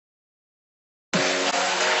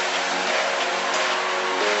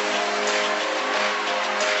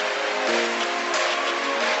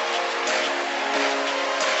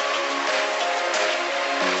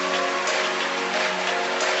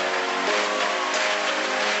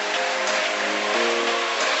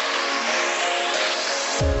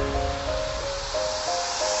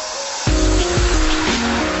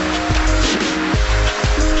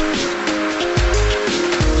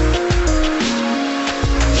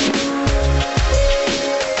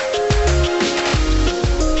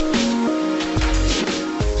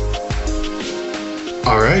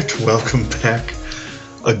right, welcome back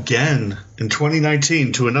again in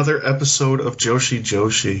 2019 to another episode of Joshi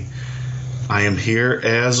Joshi. I am here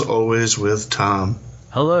as always with Tom.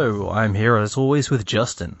 Hello, I'm here as always with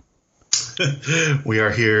Justin. We are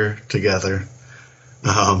here together.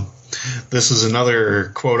 This is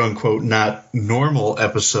another quote-unquote not normal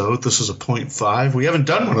episode. This is a 0.5. We haven't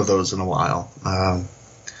done one of those in a while.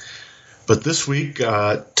 But this week,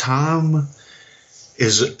 Tom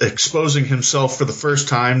is exposing himself for the first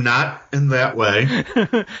time, not in that way.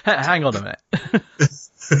 Hang on a minute.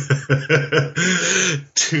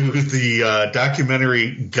 To the documentary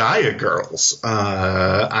Gaia Girls.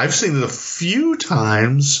 I've seen it a few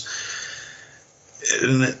times,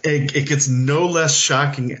 and it gets no less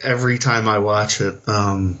shocking every time I watch it.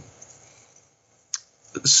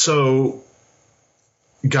 So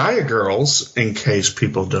Gaia Girls, in case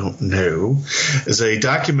people don't know, is a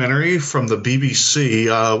documentary from the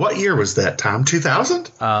BBC. What year was that, Tom?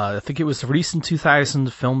 2000? I think it was released in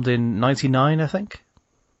 2000, filmed in 99, I think.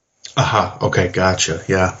 Okay, gotcha,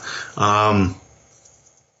 yeah. And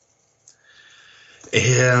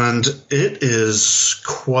it is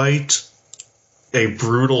quite a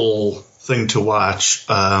brutal thing to watch.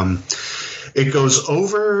 It goes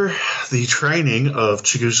over the training of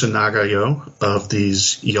Chigusa Nagayo, of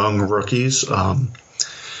these young rookies. And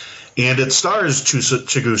it stars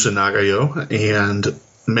Chigusa Nagayo and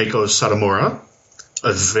Meiko Satomura,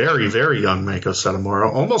 a very, very young Meiko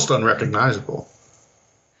Satomura, almost unrecognizable.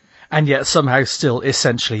 And yet somehow still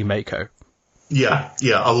essentially Meiko. Yeah,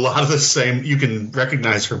 a lot of the same. You can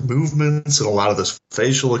recognize her movements and a lot of the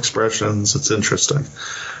facial expressions. It's interesting.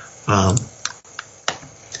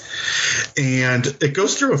 And it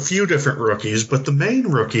goes through a few different rookies, but the main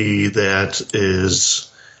rookie that is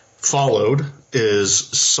followed is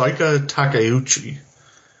Saika Takeuchi.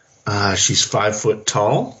 She's 5 foot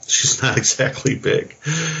tall. She's not exactly big.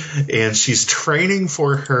 And she's training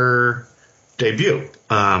for her debut.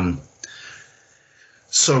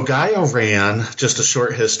 So Gaia ran, just a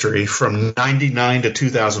short history, from 99 to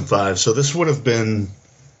 2005. So this would have been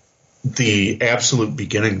the absolute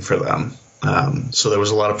beginning for them. So there was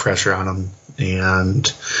a lot of pressure on them and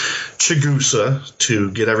Chigusa to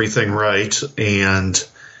get everything right. And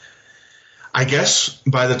I guess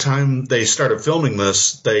by the time they started filming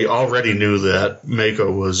this, they already knew that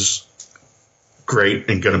Meiko was great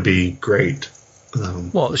and going to be great.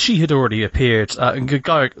 Well, she had already appeared.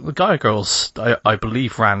 The Gaia Girls, I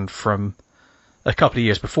believe, ran from a couple of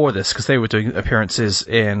years before this because they were doing appearances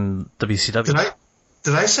in WCW.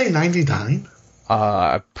 Did I say 99?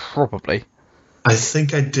 Probably. I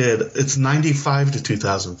think I did. It's 95 to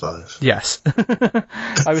 2005. Yes.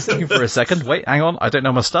 I was thinking for a second, wait, hang on, I don't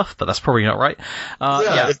know my stuff, but that's probably not right.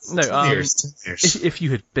 Years. If you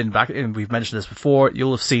had been back, and we've mentioned this before,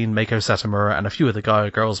 you'll have seen Meiko Satomura and a few of the Gaia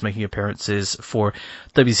Girls making appearances for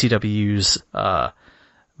WCW's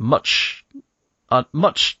much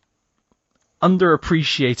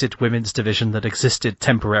underappreciated women's division that existed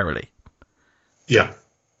temporarily. Yeah.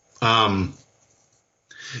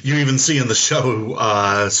 You even see in the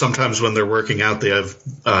show, sometimes when they're working out, they have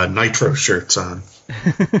Nitro shirts on.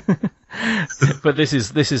 But this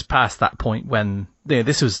is past that point when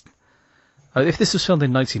this was. If this was filmed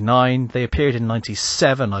in 99, they appeared in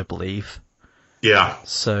 97, I believe. Yeah.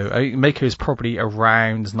 So Meiko is probably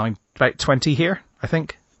around about 20 here, I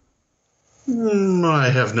think. I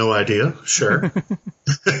have no idea. Sure.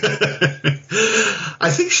 I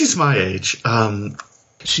think she's my age.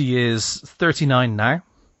 She is 39 now.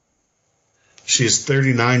 She's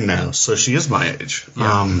 39 now, so she is my age.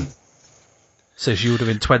 Yeah. So she would have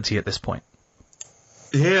been 20 at this point.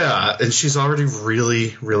 Yeah, and she's already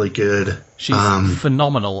really, really good. She's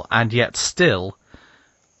phenomenal, and yet still,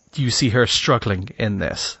 you see her struggling in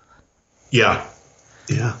this. Yeah.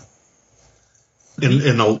 In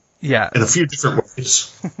a few different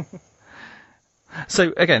ways.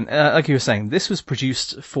 So, again, like you were saying, this was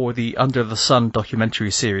produced for the Under the Sun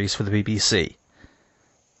documentary series for the BBC,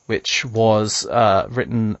 which was directed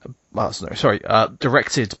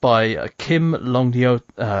by Kim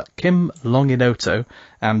Longinoto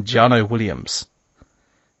and Jano Williams.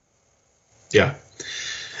 Yeah.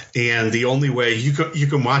 And the only way you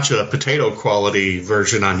can watch a potato quality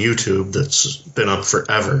version on YouTube that's been up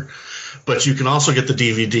forever, but you can also get the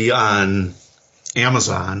DVD on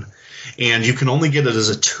Amazon. And you can only get it as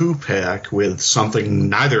a 2-pack with something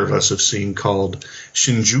neither of us have seen called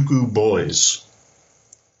Shinjuku Boys.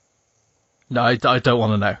 No, I don't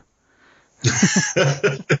want to know.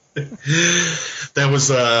 That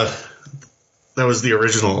was the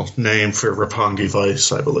original name for Roppongi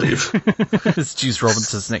Vice, I believe. It's Juice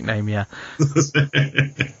Robinson's nickname, yeah.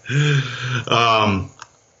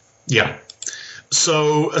 Yeah.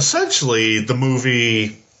 So essentially, the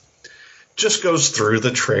movie just goes through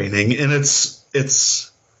the training, and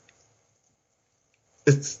that's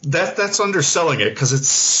underselling it because it's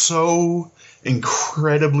so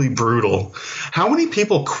incredibly brutal. How many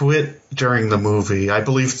people quit during the movie? I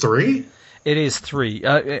believe 3. It is 3.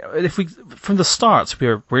 If we from the start,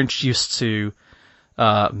 we're introduced to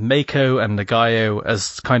Mako and Nagayo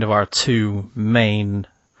as kind of our 2 main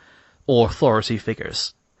authority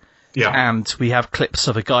figures. Yeah. And we have clips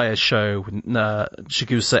of a Gaia show,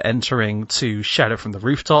 Chigusa entering to shout out from the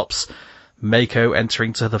rooftops, Mako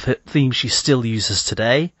entering to the theme she still uses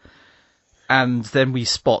today, and then we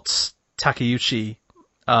spot Takeuchi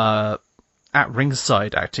at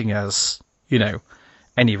ringside acting as,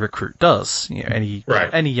 any recruit does,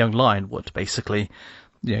 any young lion would, basically.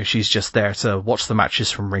 She's just there to watch the matches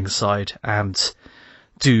from ringside and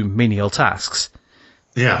do menial tasks.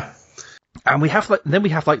 Yeah. And we have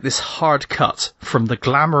this hard cut from the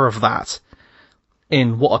glamour of that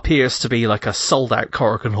in what appears to be like a sold out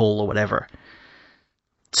Korakuen Hall or whatever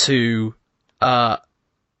to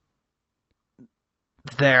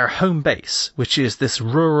their home base, which is this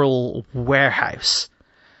rural warehouse.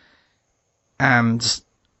 And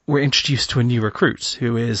we're introduced to a new recruit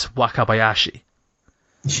who is Wakabayashi.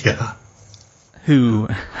 Yeah. Who,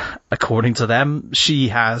 according to them, she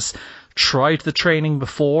has tried the training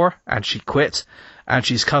before and she quit, and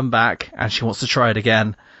she's come back and she wants to try it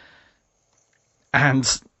again. And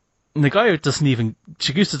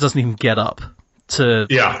Chigusa doesn't even get up to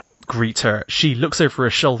greet her. She looks over her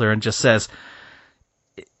shoulder and just says,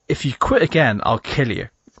 "If you quit again, I'll kill you."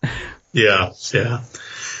 Yeah.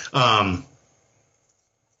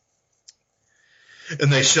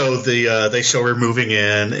 And they show her moving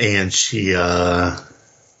in, and she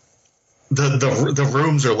the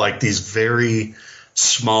rooms are like these very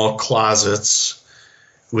small closets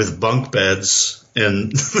with bunk beds,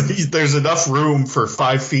 and there's enough room for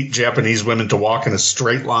 5 feet Japanese women to walk in a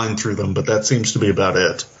straight line through them, but that seems to be about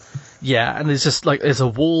it. Yeah, and there's a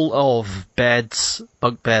wall of beds,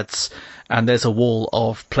 bunk beds, and there's a wall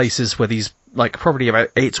of places where these, probably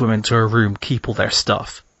about 8 women to a room keep all their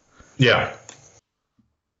stuff. Yeah.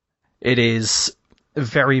 It is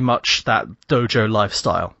very much that dojo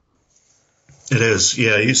lifestyle. It is,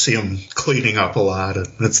 yeah. You see them cleaning up a lot, and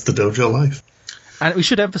it's the dojo life. And we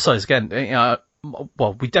should emphasize again,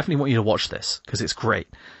 we definitely want you to watch this, because it's great.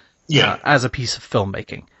 Yeah. As a piece of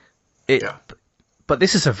filmmaking. But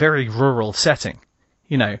this is a very rural setting.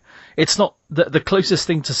 It's not, the closest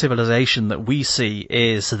thing to civilization that we see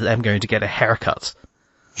is them going to get a haircut.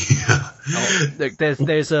 Yeah.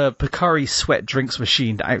 There's a Pocari Sweat drinks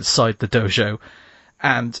machine outside the dojo,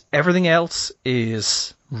 and everything else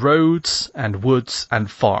is roads and woods and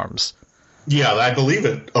farms. Yeah, I believe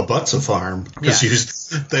it abuts a farm, because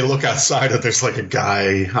they look outside and there's a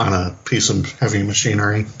guy on a piece of heavy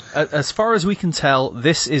machinery. As far as we can tell,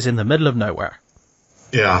 this is in the middle of nowhere.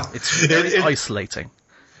 Yeah. It's very isolating.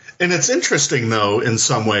 And it's interesting, though, in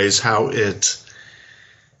some ways, how it...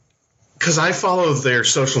 Because I follow their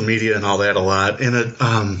social media and all that a lot, and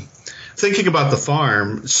thinking about the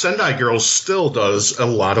farm, Sendai Girls still does a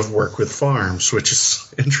lot of work with farms, which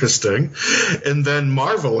is interesting. And then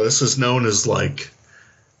Marvelous is known as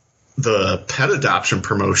the pet adoption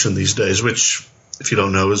promotion these days, which, if you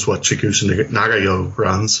don't know, is what Chigusa Nagayo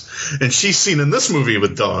runs. And she's seen in this movie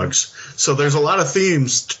with dogs. So there's a lot of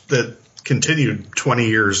themes that continued 20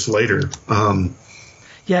 years later.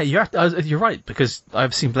 Yeah, you're right, because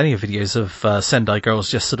I've seen plenty of videos of Sendai Girls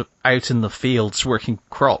just sort of out in the fields working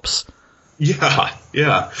crops. Yeah.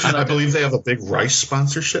 And I believe they have a big rice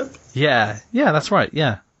sponsorship. Yeah, that's right,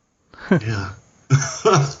 yeah. Yeah.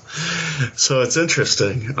 So it's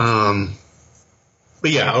interesting.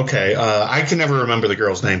 But yeah, okay. I can never remember the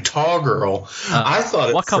girl's name. Tall girl. I thought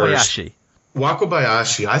at Wakabayashi.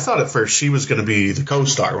 Wakabayashi. I thought at first she was going to be the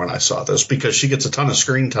co-star when I saw this, because she gets a ton of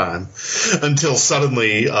screen time until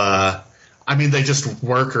suddenly, they just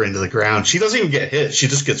work her into the ground. She doesn't even get hit. She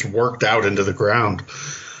just gets worked out into the ground.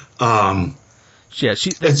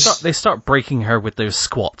 They start breaking her with those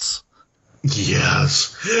squats.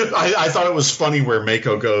 Yes. I thought it was funny where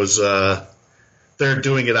Mako goes, they're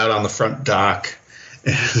doing it out on the front dock,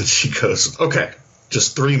 and she goes, okay,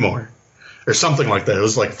 just 3 more. Or something like that. It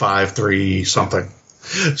was 5, 3, something.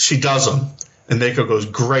 She does them. And Mako goes,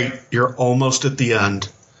 great, you're almost at the end.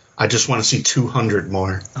 I just want to see 200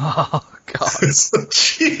 more. Oh, God.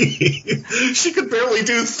 She could barely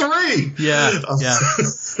do 3. Yeah.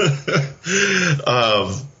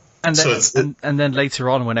 And then later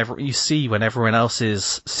on, when everyone else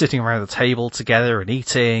is sitting around the table together and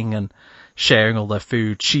eating, and sharing all their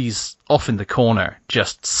food. She's off in the corner,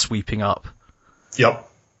 just sweeping up. Yep.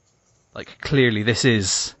 Like, clearly this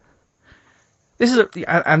isn't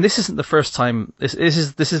the first time, this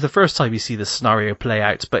is the first time you see this scenario play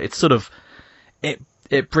out, but it's sort of,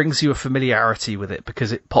 it brings you a familiarity with it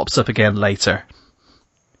because it pops up again later.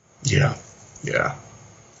 Yeah.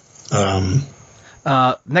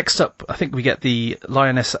 Next up, I think we get the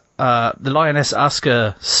Lioness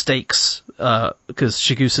Asuka stakes, because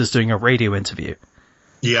Chigusa's doing a radio interview.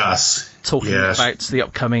 Yes. Talking about the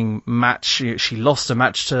upcoming match. She lost a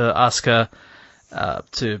match to Asuka,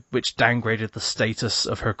 which downgraded the status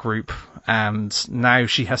of her group, and now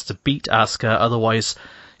she has to beat Asuka, otherwise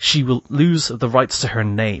she will lose the rights to her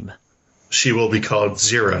name. She will be called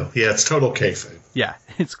Zero. Yeah, it's total kayfabe. Yeah,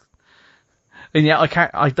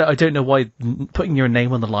 I don't know why putting your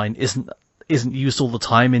name on the line isn't used all the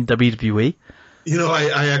time in WWE.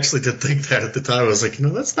 I actually did think that at the time. I was like,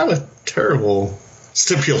 that's not a terrible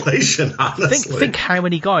stipulation, honestly. Think how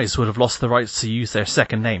many guys would have lost the rights to use their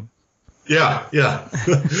second name. Yeah. Could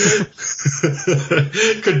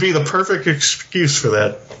be the perfect excuse for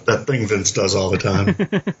that thing Vince does all the time.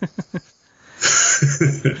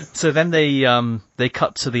 So then they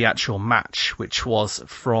cut to the actual match, which was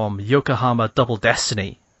from Yokohama Double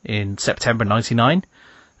Destiny in September 99,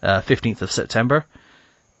 15th of September.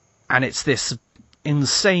 And it's this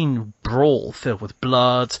insane brawl filled with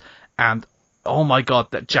blood and, oh my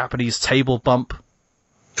god, that Japanese table bump.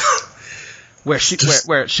 Where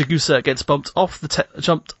Chigusa gets bumped off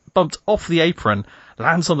the apron,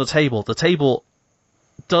 lands on the table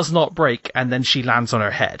does not break, and then she lands on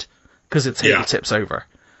her head because the table tips over.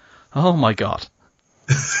 Oh my god.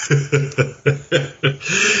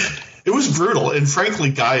 It was brutal, and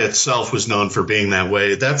frankly, Guy itself was known for being that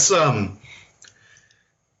way. That's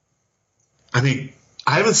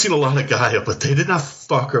I haven't seen a lot of Gaia, but they did not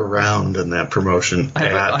fuck around in that promotion.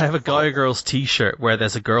 I have a Gaia Girls t-shirt where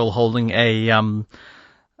there's a girl holding a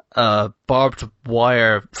barbed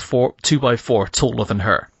wire 2x4 taller than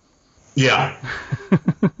her. Yeah.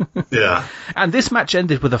 Yeah. And this match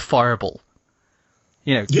ended with a fireball.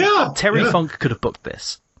 Terry Funk could have booked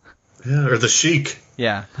this. Yeah, or the Sheik.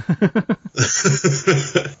 Yeah.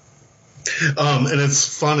 And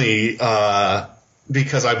it's funny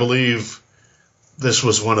because I believe this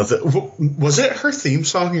was one of the... Was it her theme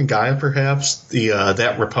song in Gaia, perhaps?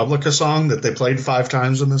 That Republica song that they played 5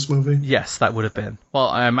 times in this movie? Yes, that would have been. Well,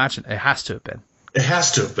 I imagine it has to have been. It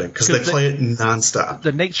has to have been, because they play it nonstop.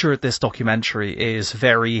 The nature of this documentary is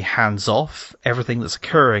very hands-off. Everything that's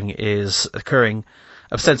occurring is occurring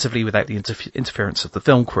ostensibly without the interference of the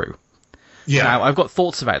film crew. Yeah. Now, I've got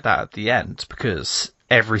thoughts about that at the end, because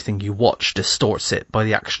everything you watch distorts it by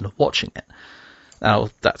the action of watching it. Now,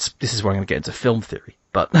 this is where I'm going to get into film theory,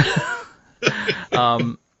 but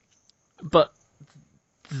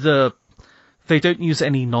they don't use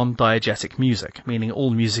any non-diegetic music, meaning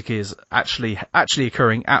all music is actually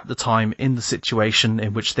occurring at the time in the situation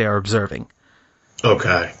in which they are observing.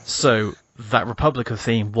 Okay. So that Republica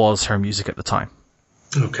theme was her music at the time.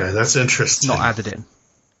 Okay, that's interesting. Not added in.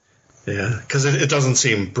 Yeah, because it doesn't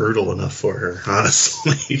seem brutal enough for her,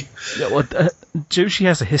 honestly. Yeah, well, Joshi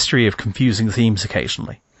has a history of confusing themes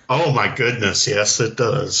occasionally. Oh my goodness, yes it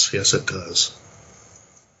does. Yes it does.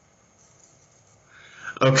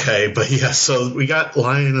 Okay, but yeah, so we got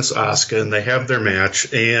Lioness Asuka, and they have their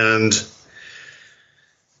match, and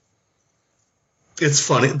it's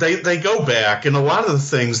funny. They go back, and a lot of the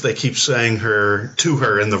things they keep saying to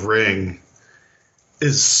her in the ring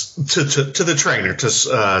is to the trainer, to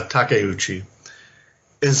Takeuchi,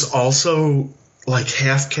 is also like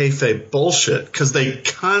half kayfabe bullshit, because they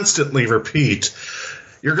constantly repeat,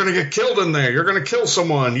 "You're going to get killed in there. You're going to kill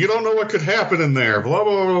someone. You don't know what could happen in there. Blah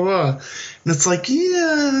blah blah blah." And it's like,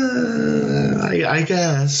 yeah, I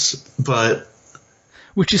guess, but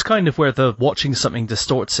which is kind of where the watching something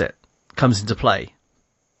distorts it comes into play.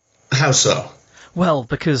 How so? Well,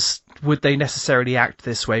 because would they necessarily act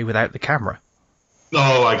this way without the camera?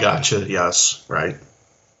 Oh, I gotcha. Yes, right.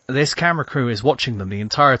 This camera crew is watching them the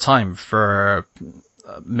entire time for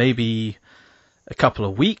maybe a couple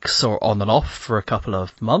of weeks, or on and off for a couple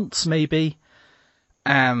of months, maybe.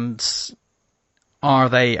 And are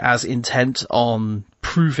they as intent on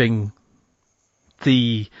proving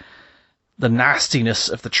the nastiness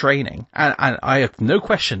of the training? And I have no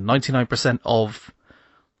question, 99% of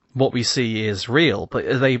what we see is real, but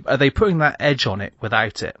are they putting that edge on it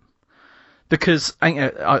without it? Because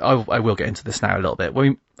I will get into this now a little bit.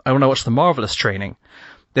 When I watch the Marvelous training,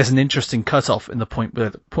 there's an interesting cutoff in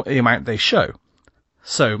the amount they show.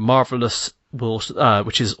 So Marvelous will,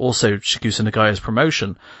 which is also Chigusa Nagai's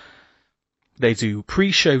promotion, they do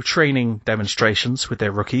pre-show training demonstrations with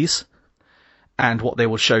their rookies. And what they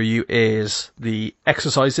will show you is the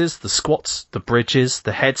exercises, the squats, the bridges,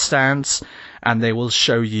 the headstands, and they will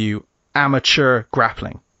show you amateur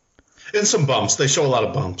grappling. And some bumps. They show a lot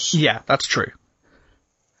of bumps. Yeah, that's true.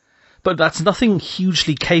 But that's nothing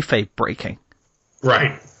hugely kayfabe breaking.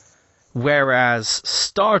 Right. Whereas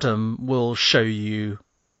Stardom will show you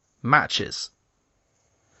matches.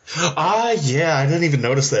 Yeah, I didn't even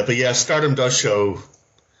notice that. But yeah, Stardom does show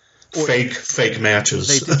fake matches.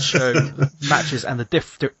 They did show matches and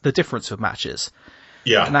the difference of matches.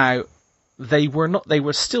 Yeah. Now, they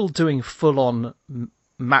were still doing full-on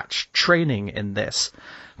match training in this,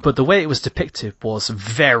 but the way it was depicted was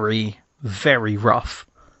very, very rough.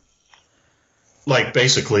 Like,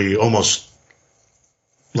 basically, almost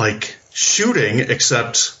like shooting,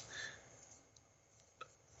 except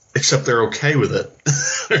they're okay with it.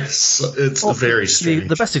 It's very strange.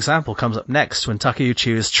 The best example comes up next when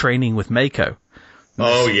Takeuchi is training with Meiko.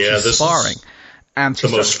 This sparring. Is and the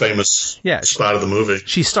most famous spot of the movie.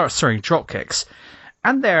 She starts throwing drop kicks,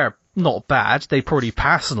 and they're not bad. They probably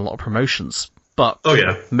pass in a lot of promotions, but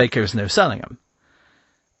Meiko's no selling them.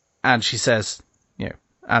 And she says,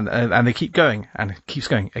 and they keep going, and it keeps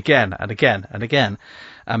going again and again and again.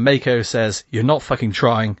 And Meiko says, "You're not fucking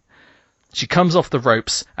trying." She comes off the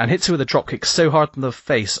ropes and hits her with a dropkick so hard in the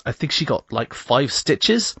face, I think she got like 5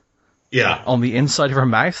 stitches. Yeah. On the inside of her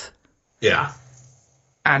mouth. Yeah.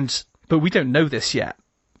 But we don't know this yet.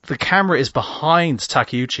 The camera is behind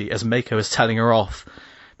Takeuchi as Meiko is telling her off,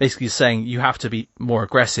 basically saying, you have to be more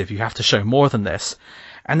aggressive, you have to show more than this.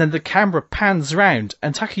 And then the camera pans round,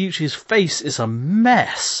 and Takeuchi's face is a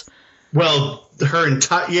mess. Well, her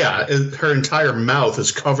entire mouth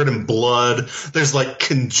is covered in blood. There's like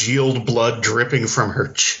congealed blood dripping from her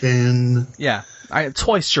chin. Yeah.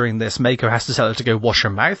 Twice during this, Meiko has to tell her to go wash her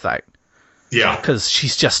mouth out. Yeah. Because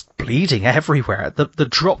she's just bleeding everywhere. The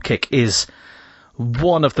dropkick is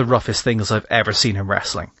one of the roughest things I've ever seen in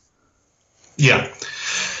wrestling. Yeah.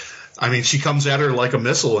 I mean, she comes at her like a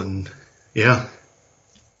missile, and yeah.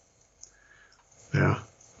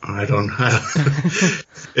 I don't.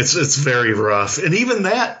 It's very rough, and even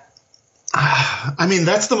that. I mean,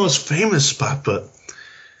 that's the most famous spot, but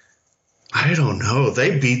I don't know.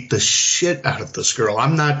 They beat the shit out of this girl.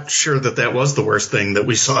 I'm not sure that was the worst thing that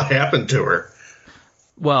we saw happen to her.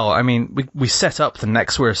 Well, I mean, we set up the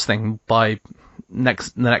next worst thing by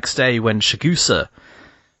the next day when Chigusa.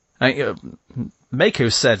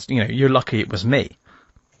 Meiko said, you're lucky it was me.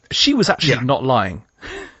 She was actually not lying.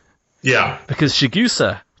 Yeah. Because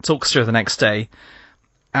Chigusa talks to her the next day,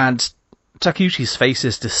 and Takeuchi's face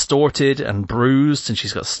is distorted and bruised, and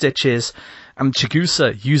she's got stitches, and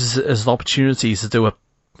Chigusa uses it as an opportunity to do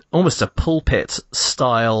almost a pulpit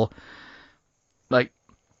style, like,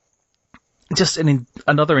 just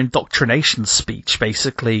another indoctrination speech,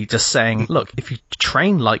 basically, just saying, look, if you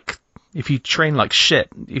train like shit,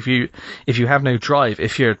 if you have no drive,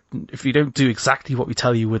 if you don't do exactly what we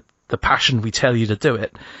tell you with the passion we tell you to do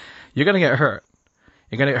it, you're going to get hurt.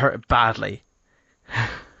 You're going to get hurt badly.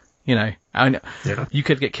 You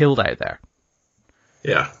could get killed out there.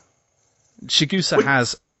 Yeah. Chigusa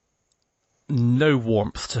has no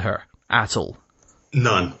warmth to her at all.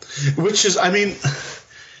 None. Which is, I mean,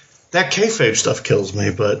 that kayfabe stuff kills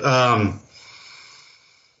me, but,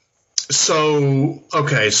 so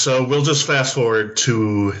we'll just fast forward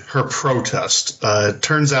to her protest. It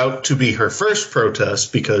turns out to be her first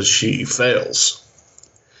protest because she fails.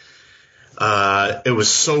 It was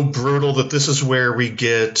so brutal that this is where we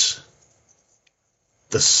get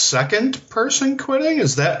the second person quitting?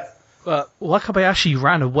 Is that... Wakabayashi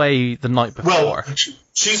ran away the night before. Well,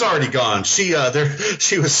 she's already gone. She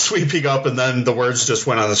was sweeping up, and then the words just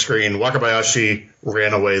went on the screen. Wakabayashi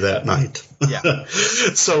ran away that night. Yeah.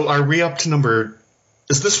 So are we up to number...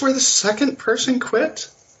 Is this where the second person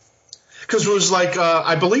quit? Because it was like,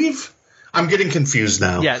 I believe... I'm getting confused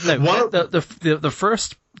now. Yeah, no, the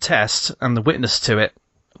first test and the witness to it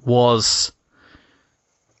was...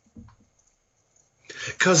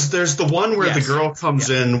 Because there's the one where the girl comes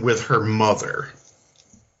in with her mother.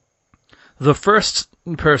 The first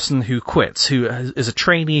person who quits, who is a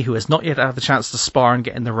trainee who has not yet had the chance to spar and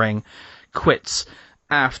get in the ring, quits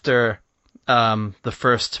after the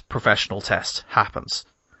first professional test happens.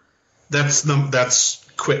 That's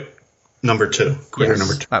quit number 2. Quitter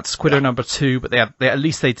number 2. That's quitter number 2, but they at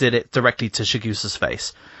least they did it directly to Chigusa's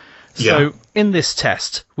face. So in this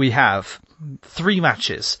test, we have 3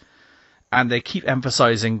 matches. And they keep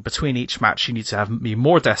emphasizing between each match, you need to be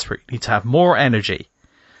more desperate. You need to have more energy.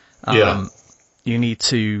 You need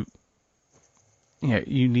to,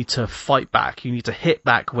 you need to fight back. You need to hit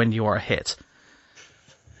back when you are hit.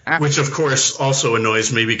 Which, of course, also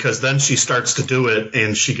annoys me because then she starts to do it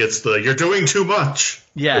and she gets "you're doing too much."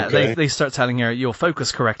 Yeah, okay. they start telling her you'll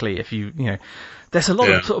focus correctly if you know. There's a lot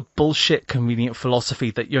of sort of bullshit convenient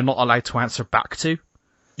philosophy that you're not allowed to answer back to.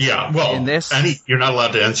 Yeah, well, in this, you're not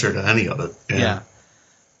allowed to answer to any of it. Yeah.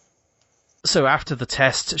 So after the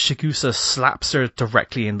test, Chigusa slaps her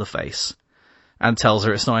directly in the face and tells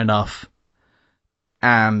her it's not enough.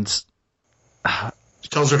 And she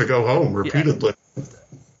tells her to go home repeatedly. Yeah.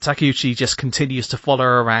 Takeuchi just continues to follow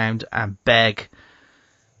her around and beg.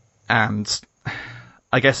 And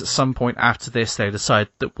I guess at some point after this, they decide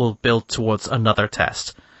that we'll build towards another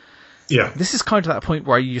test. Yeah. This is kind of that point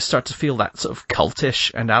where you start to feel that sort of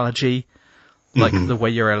cultish analogy, like the way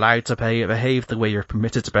you're allowed to behave, the way you're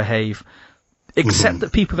permitted to behave, except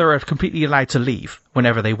that people are completely allowed to leave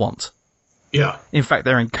whenever they want. Yeah. In fact,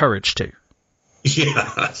 they're encouraged to.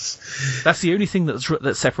 Yes. That's the only thing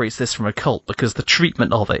that separates this from a cult, because the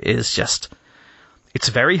treatment of it is just, it's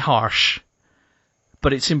very harsh,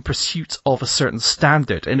 but it's in pursuit of a certain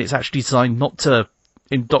standard, and it's actually designed not to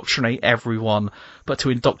indoctrinate everyone, but to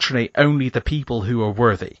indoctrinate only the people who are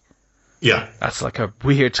worthy. Yeah. That's like a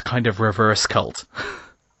weird kind of reverse cult.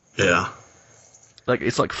 Yeah. Like,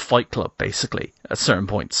 it's like Fight Club, basically, at certain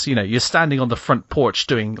points. You know, you're standing on the front porch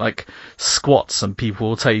doing, like, squats and people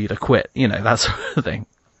will tell you to quit. You know, that sort of thing.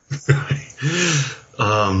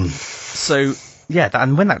 So, yeah,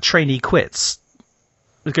 and when that trainee quits,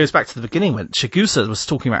 it goes back to the beginning when Chigusa was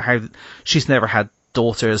talking about how she's never had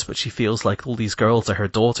daughters, but she feels like all these girls are her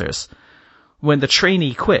daughters. When the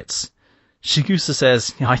trainee quits, Chigusa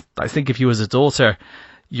says, I think of you as a daughter.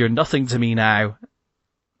 You're nothing to me now.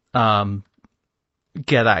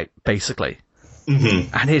 Get out, basically.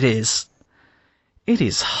 And it is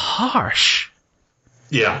harsh.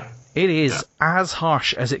 Yeah. It is as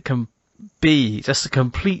harsh as it can be. Just a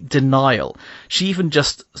complete denial. She even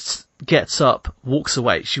just gets up, walks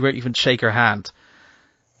away. She won't even shake her hand.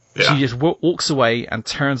 Yeah. She just walks away and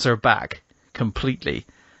turns her back completely,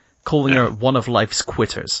 calling her one of life's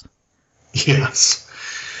quitters. Yes.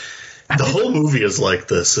 The whole movie is like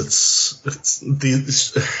this.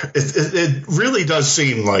 It really does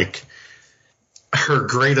seem like her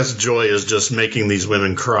greatest joy is just making these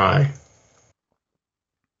women cry.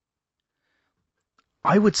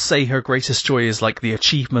 I would say her greatest joy is like the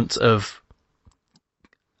achievement of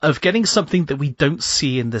getting something that we don't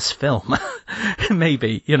see in this film.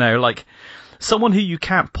 Maybe, you know, like someone who you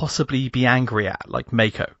can't possibly be angry at, like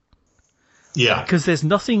Mako. Yeah. Because there's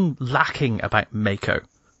nothing lacking about Mako.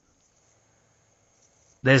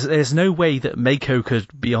 There's no way that Mako could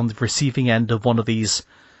be on the receiving end of one of these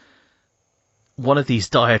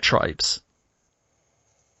diatribes.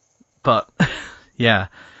 But yeah.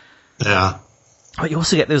 Yeah. But you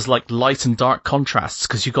also get those like light and dark contrasts,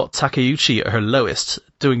 because you got Takeuchi at her lowest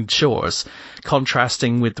doing chores,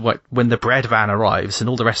 contrasting with when the bread van arrives and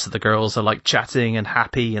all the rest of the girls are like chatting and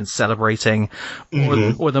happy and celebrating,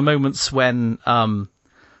 or the moments when a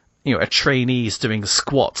trainee is doing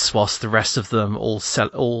squats whilst the rest of them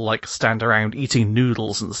all like stand around eating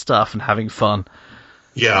noodles and stuff and having fun.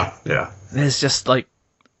 Yeah, yeah. There's just like,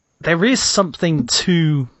 there is something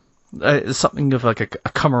to something of like a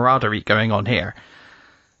camaraderie going on here,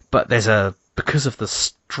 but because of the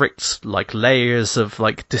strict like layers of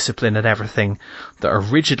like discipline and everything that are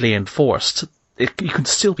rigidly enforced, you can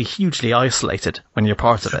still be hugely isolated when you're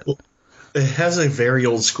part of it. Well, it has a very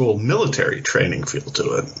old school military training feel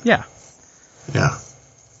to it. Yeah. Yeah.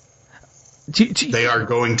 They are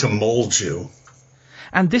going to mold you.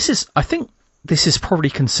 And I think this is probably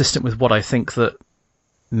consistent with what I think that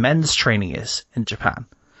men's training is in Japan.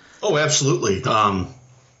 Oh, absolutely. But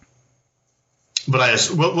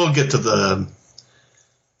we'll get to the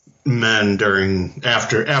men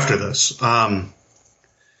after this.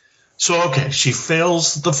 So, okay, she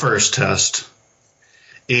fails the first test,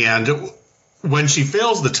 and when she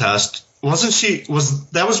fails the test,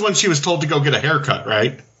 that was when she was told to go get a haircut,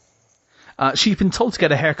 right? She'd been told to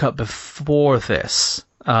get a haircut before this,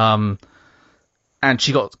 and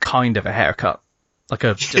she got kind of a haircut, like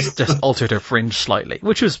just altered her fringe slightly,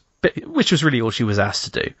 which was really all she was asked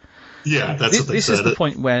to do. Yeah, that's what they said. This is the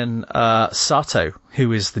point when Sato,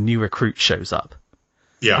 who is the new recruit, shows up.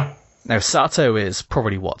 Yeah. Now Sato is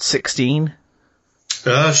probably 16.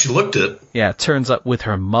 She looked it. Yeah, turns up with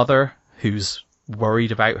her mother, who's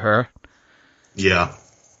worried about her. Yeah.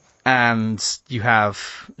 And you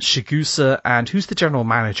have Chigusa, and who's the general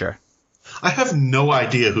manager? I have no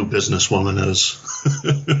idea who Businesswoman is.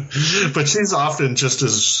 But she's often just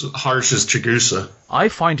as harsh as Chigusa. I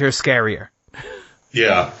find her scarier.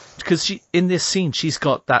 Yeah. Because in this scene, she's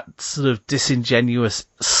got that sort of disingenuous,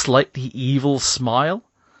 slightly evil smile.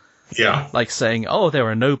 Yeah. Like saying, "Oh, there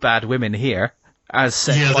are no bad women here," as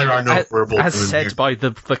said there are no horrible as women said here. by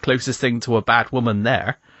the closest thing to a bad woman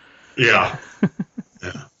there. Yeah.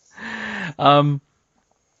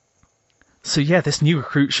 So yeah, this new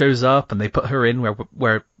recruit shows up, and they put her in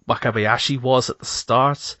where Wakabayashi was at the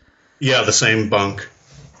start. Yeah, the same bunk.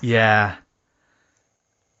 Yeah.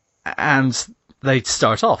 And they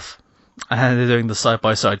start off, and they're doing the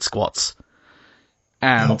side-by-side squats.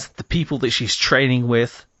 And the people that she's training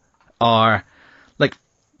with are, like,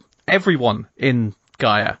 everyone in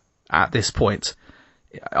Gaia at this point.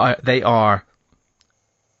 They are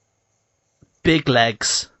big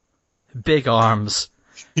legs, big arms.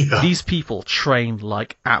 Yeah. These people train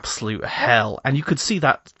like absolute hell. And you could see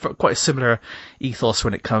that for quite a similar ethos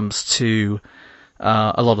when it comes to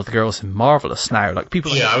a lot of the girls in Marvelous now. Like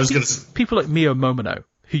people like, people like Mio Momono,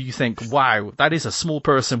 who you think, wow, that is a small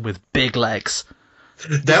person with big legs.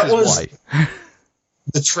 That was why.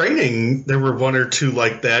 The training. There were one or two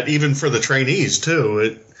like that, even for the trainees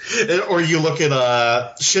too. Or you look at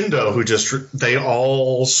Shindo, who they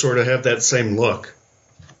all sort of have that same look.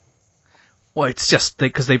 Well, it's just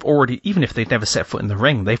because they've already, even if they've never set foot in the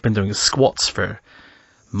ring, they've been doing squats for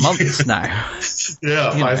months now.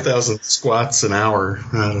 Yeah, 5,000 squats an hour.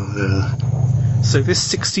 So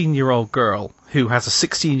this 16-year-old girl, who has a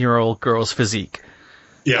 16-year-old girl's physique,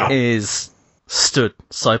 is stood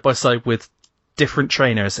side by side with different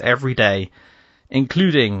trainers every day,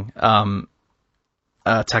 including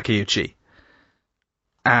Takeuchi,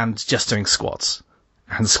 and just doing squats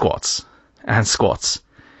and squats and squats.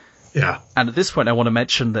 Yeah. And at this point, I want to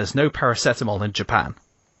mention there's no paracetamol in Japan.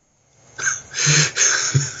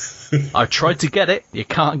 I've tried to get it. You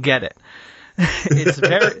can't get it.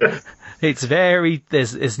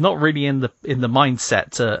 It's not really in the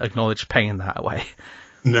mindset to acknowledge pain that way.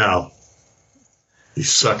 No. You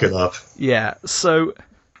suck it up. Yeah. So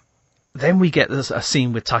then we get a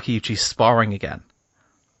scene with Takeuchi sparring again.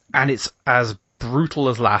 And it's as brutal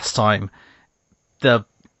as last time.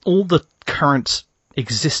 All the current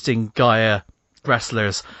existing Gaia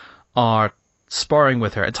wrestlers are sparring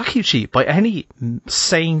with her. And Takeuchi, by any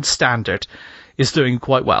sane standard, is doing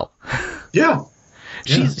quite well. Yeah.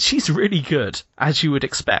 She's really good, as you would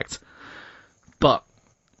expect. But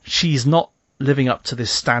she's not living up to this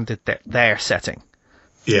standard that they're setting.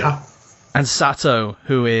 Yeah. And Sato,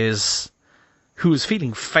 who was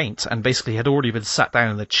feeling faint and basically had already been sat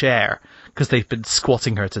down in the chair because they've been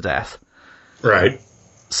squatting her to death. Right.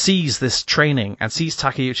 Sees this training and sees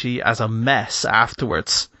Takeuchi as a mess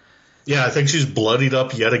afterwards. Yeah, I think she's bloodied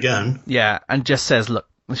up yet again. Yeah, and just says, look,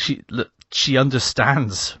 she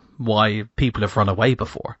understands why people have run away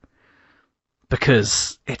before.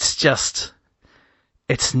 Because it's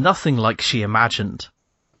nothing like she imagined.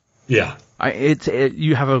 Yeah.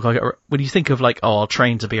 You have when you think of I'll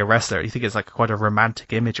train to be a wrestler, you think it's like quite a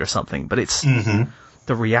romantic image or something, but it's,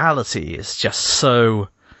 the reality is just so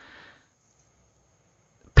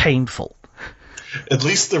painful. At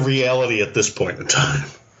least the reality at this point in time.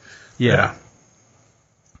 Yeah.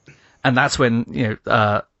 And that's when,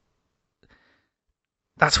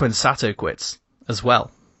 that's when Sato quits as well.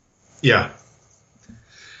 Yeah.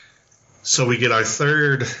 So we get our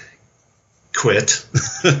third quitter.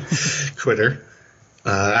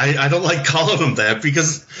 I don't like calling them that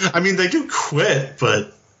because, they do quit,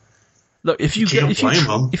 but look, if you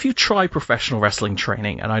try professional wrestling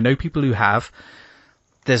training, and I know people who have,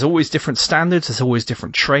 there's always different standards, there's always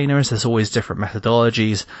different trainers, there's always different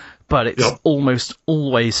methodologies, but it's almost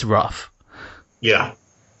always rough. Yeah.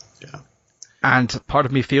 Yeah. And part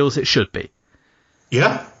of me feels it should be.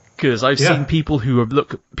 Yeah. Because I've seen people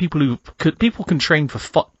people can train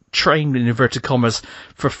train in inverted commas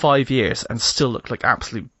for 5 years and still look like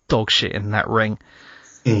absolute dog shit in that ring.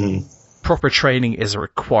 Mm-hmm. Proper training is a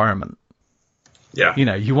requirement. Yeah.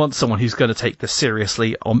 You want someone who's going to take this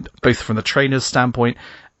seriously, on both from the trainer's standpoint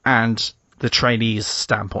and the trainee's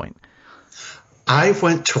standpoint. I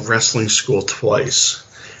went to wrestling school twice,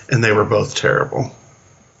 and they were both terrible.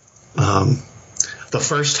 The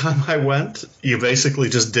first time I went, you basically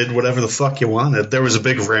just did whatever the fuck you wanted. There was a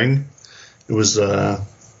big ring. It was from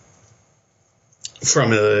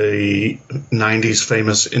a 90s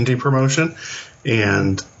famous indie promotion,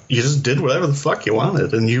 and you just did whatever the fuck you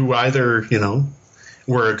wanted. And you either,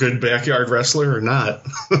 were a good backyard wrestler or not.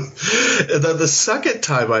 And then the second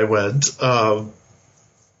time I went,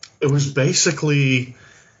 it was basically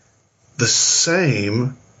the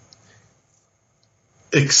same,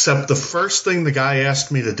 except the first thing the guy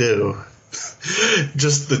asked me to do,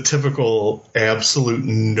 just the typical absolute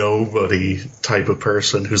nobody type of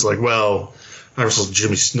person who's like, well, I wrestled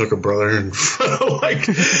Jimmy Snuka, brother, in front of like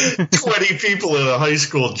 20 people in a high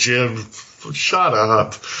school gym. Shut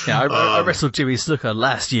up. Yeah, I wrestled Jimmy Snuka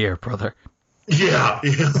last year, brother. Yeah.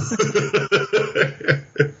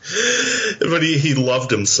 But he loved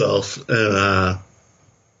himself. And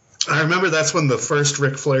I remember that's when the first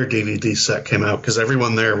Ric Flair DVD set came out, because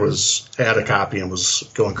everyone there had a copy and was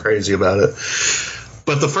going crazy about it.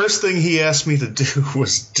 But the first thing he asked me to do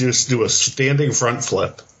was just do a standing front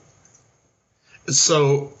flip.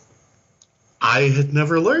 So I had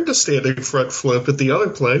never learned a standing front flip at the other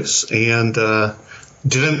place, and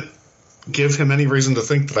didn't give him any reason to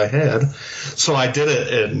think that I had. So I did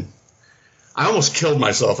it, and I almost killed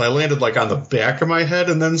myself. I landed like on the back of my head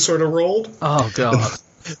and then sort of rolled. Oh, God.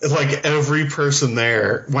 Like every person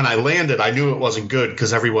there, when I landed, I knew it wasn't good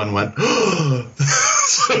because everyone went, and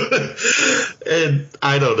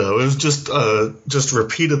I don't know. It was just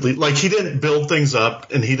repeatedly, like, he didn't build things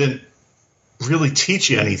up and he didn't really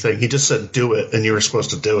teach you anything. He just said, do it, and you were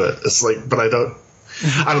supposed to do it. It's like, but I don't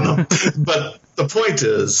know. But the point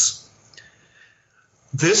is,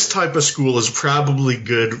 this type of school is probably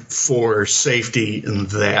good for safety in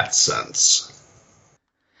that sense.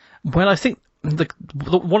 Well, I think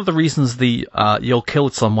one of the reasons the you'll kill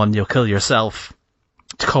someone, you'll kill yourself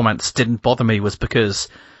comments didn't bother me was because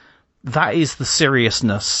that is the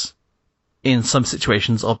seriousness in some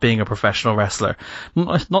situations of being a professional wrestler.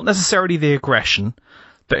 Not necessarily the aggression,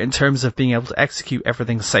 but in terms of being able to execute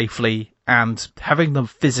everything safely and having the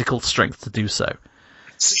physical strength to do so.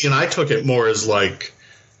 See, and I took it more as like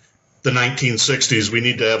the 1960s, we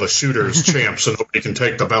need to have a shooter as champ so nobody can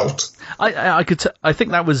take the belt. I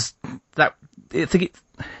think that was that.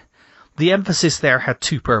 The emphasis there had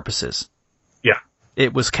two purposes. Yeah.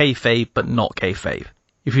 It was kayfabe, but not kayfabe,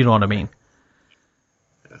 if you know what I mean.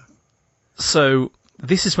 Yeah. So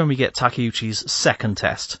this is when we get Takeuchi's second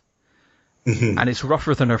test. Mm-hmm. And it's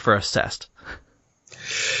rougher than her first test.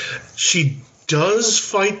 She does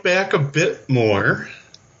fight back a bit more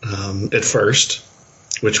at first,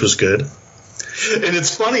 which was good. And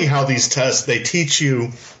it's funny how these tests, they teach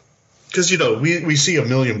you, because, you know, we see a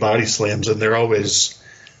million body slams and they're always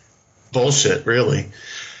bullshit, really.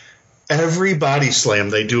 Every body slam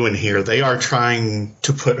they do in here, they are trying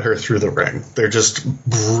to put her through the ring. They're just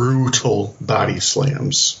brutal body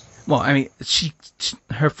slams. Well, I mean,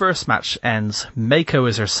 her first match ends. Meiko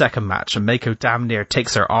is her second match, and Meiko damn near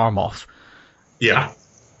takes her arm off. Yeah.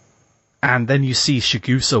 And then you see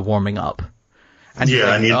Chigusa warming up. And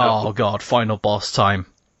yeah, you think, oh god, final boss time.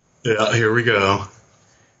 Yeah, here we go.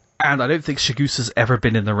 And I don't think Chigusa's ever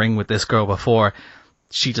been in the ring with this girl before.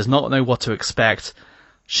 She does not know what to expect.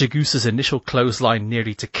 Chigusa's initial clothesline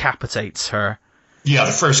nearly decapitates her. Yeah,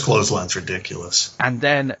 the first clothesline's ridiculous. And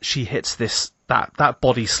then she hits that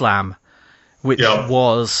body slam, which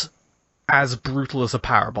was as brutal as a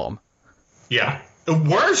powerbomb. Yeah.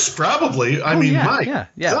 Worse, probably. I mean, my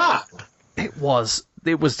God. It was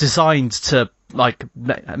designed to, like,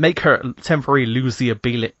 make her temporarily lose the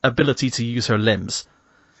ability to use her limbs.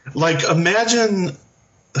 Like, imagine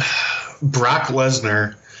Brock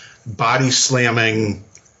Lesnar body slamming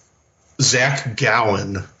Zach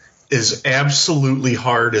Gowen as absolutely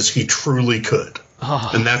hard as he truly could.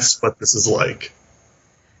 Oh. And that's what this is like.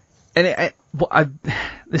 And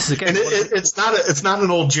this is again. And it's not an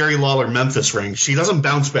old Jerry Lawler Memphis ring. She doesn't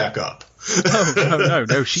bounce back up.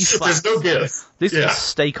 No. She's flat. There's no gift. This is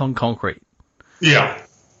steak on concrete. Yeah.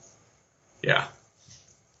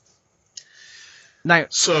 Now,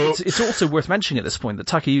 so it's also worth mentioning at this point that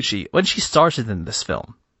Takeuchi, when she started in this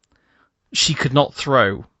film, she could not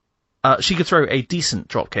throw. She could throw a decent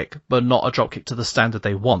dropkick, but not a dropkick to the standard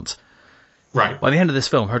they want. Right. By the end of this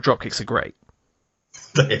film, her dropkicks are great.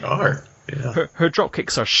 They are. Yeah. Her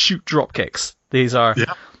dropkicks are shoot dropkicks. These are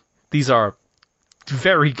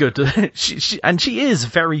very good. she is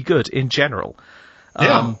very good in general.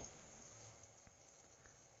 Yeah.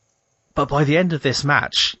 But by the end of this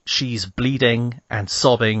match, she's bleeding and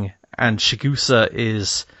sobbing, and Chigusa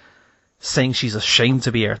is saying she's ashamed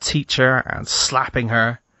to be her teacher and slapping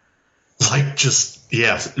her. Like,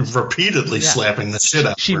 repeatedly slapping the shit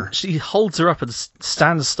out of her. She holds her up and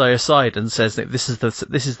stands by her side and says that this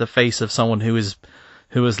is the face of someone who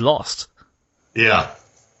is lost. Yeah.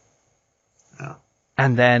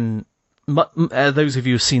 And then those of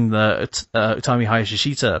you who've seen the Utami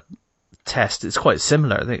Hayashishita test, it's quite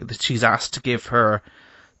similar. She's asked to give her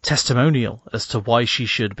testimonial as to why she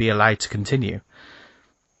should be allowed to continue.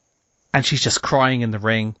 And she's just crying in the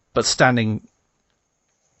ring, but standing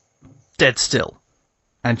dead still.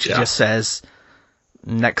 And she just says,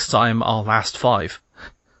 next time I'll last 5.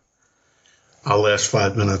 I'll last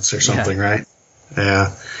 5 minutes or something, right?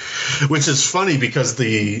 Yeah. Which is funny because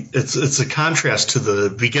it's a contrast to the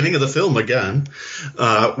beginning of the film again,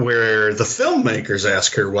 where the filmmakers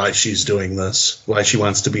ask her why she's doing this, why she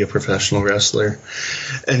wants to be a professional wrestler.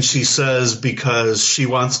 And she says because she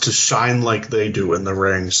wants to shine like they do in the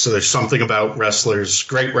ring. So there's something about wrestlers,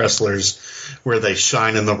 great wrestlers, where they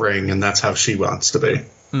shine in the ring, and that's how she wants to be.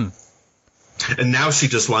 And now she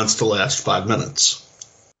just wants to last 5 minutes.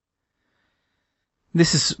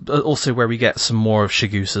 This is also where we get some more of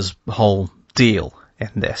Chigusa's whole deal in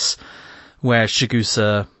this, where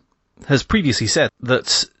Chigusa has previously said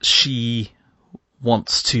that she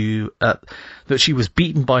wants to, that she was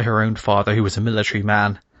beaten by her own father, who was a military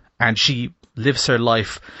man, and she lives her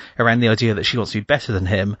life around the idea that she wants to be better than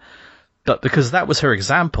him, but because that was her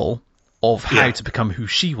example of how to become who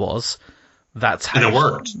she was, that's how, and it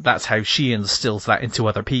worked. That's how she instills that into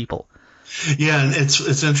other people. Yeah, and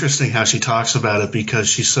it's interesting how she talks about it, because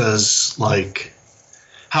she says, like,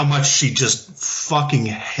 how much she just fucking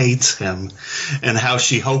hates him and how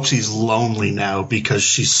she hopes he's lonely now because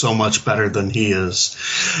she's so much better than he is.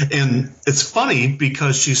 And it's funny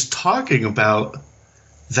because she's talking about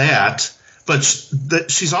that, but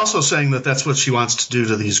she's also saying that that's what she wants to do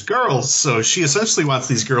to these girls. So she essentially wants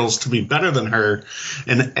these girls to be better than her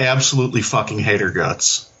and absolutely fucking hate her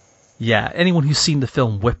guts. Yeah, anyone who's seen the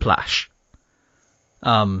film Whiplash...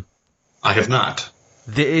 I have not.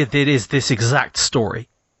 It is this exact story.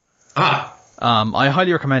 I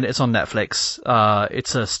highly recommend it. It's on Netflix.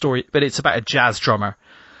 It's a story, but it's about a jazz drummer.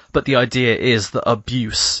 But the idea is that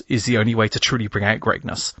abuse is the only way to truly bring out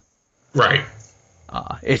greatness. Right.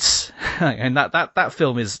 And that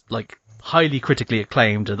film is like highly critically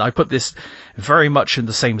acclaimed, and I put this very much in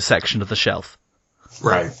the same section of the shelf.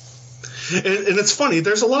 Right. And it's funny,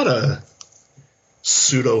 there's a lot of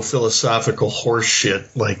pseudo-philosophical horse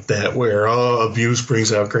shit like that, where abuse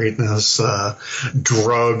brings out greatness,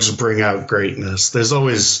 drugs bring out greatness. There's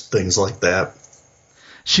always things like that.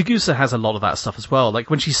 Chigusa has a lot of that stuff as well.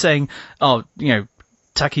 Like when she's saying,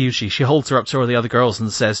 Takeuchi, she holds her up to all the other girls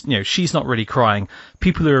and says, she's not really crying.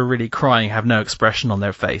 People who are really crying have no expression on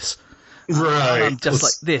their face. Right. And I'm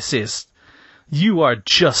just you are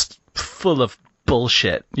just full of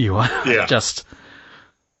bullshit. You are just...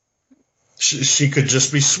 She could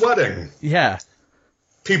just be sweating. Yeah.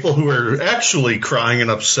 People who are actually crying and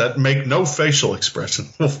upset make no facial expression.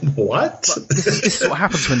 What? This is what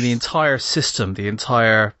happens when the entire system, the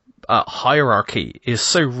entire hierarchy is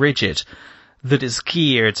so rigid that it's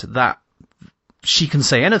geared that she can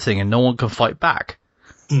say anything and no one can fight back.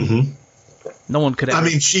 Mm-hmm. No one could ever...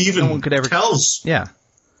 she even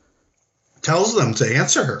tells them to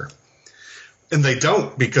answer her. And they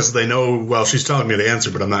don't, because they know, well, she's telling me to answer,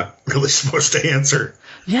 but I'm not really supposed to answer.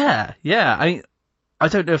 Yeah. I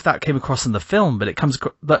don't know if that came across in the film, but it comes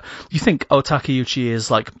across... But you think, Takeuchi is,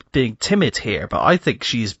 like, being timid here, but I think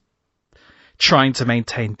she's trying to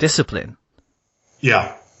maintain discipline.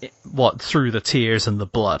 Yeah. Through the tears and the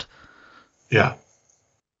blood. Yeah.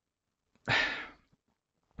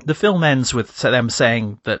 The film ends with them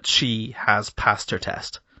saying that she has passed her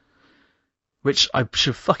test. Which I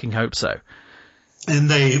should fucking hope so.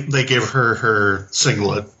 And they give her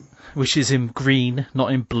singlet. Which is in green,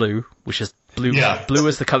 not in blue, which is blue. Yeah. Blue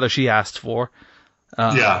is the colour she asked for.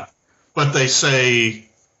 Yeah. But they say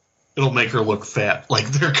it'll make her look fat. Like,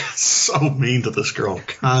 they're so mean to this girl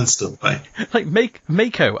constantly. Like,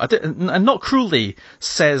 Mako, and not cruelly,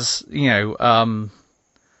 says,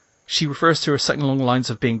 she refers to her something along the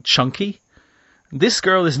lines of being chunky. This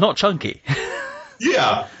girl is not chunky.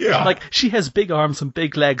 Yeah. Like, she has big arms and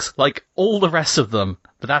big legs, like all the rest of them,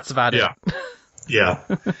 but that's about it. Yeah.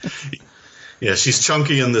 Yeah, she's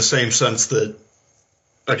chunky in the same sense that,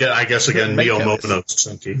 again, Mio Momono's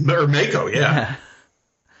chunky. Or Mako, yeah.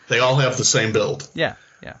 They all have the same build. Yeah.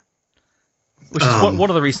 Which is one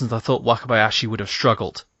of the reasons I thought Wakabayashi would have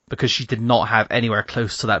struggled, because she did not have anywhere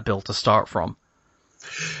close to that build to start from.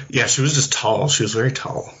 Yeah, she was just tall. She was very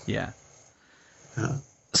tall. Yeah.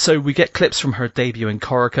 So we get clips from her debut in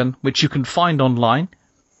Korakuen, which you can find online.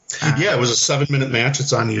 Yeah, it was a 7-minute match.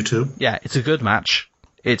 It's on YouTube. Yeah, it's a good match.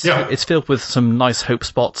 It's filled with some nice hope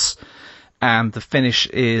spots, and the finish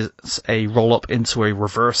is a roll-up into a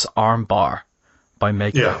reverse arm bar by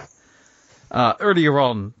Mako. Yeah. Earlier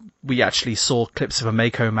on, we actually saw clips of a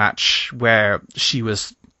Mako match where she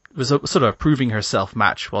was a sort of proving herself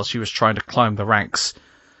match while she was trying to climb the ranks.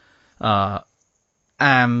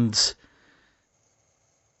 And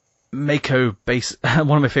Mako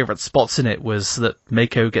one of my favourite spots in it was that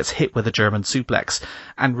Mako gets hit with a German suplex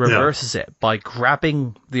and reverses it by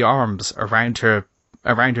grabbing the arms around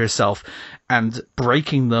herself and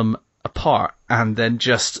breaking them apart and then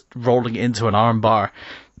just rolling it into an armbar.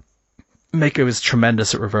 Mako is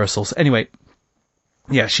tremendous at reversals. Anyway,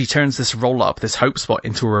 yeah, she turns this roll up, this hope spot,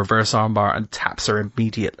 into a reverse armbar and taps her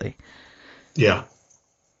immediately. Yeah.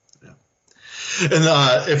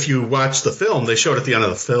 And if you watch the film, they show it at the end of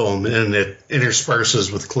the film, and it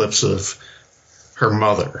intersperses with clips of her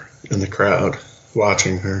mother in the crowd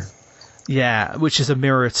watching her. Yeah, which is a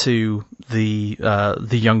mirror to the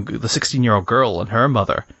 16-year-old girl and her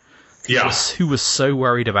mother. Who was so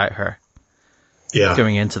worried about her. Yeah.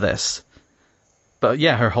 Going into this. But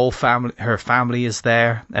yeah, her family is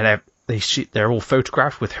there, and they're all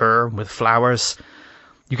photographed with her with flowers.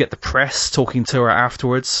 You get the press talking to her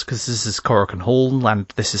afterwards, because this is Korakuen Hall, and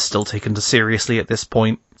this is still taken seriously at this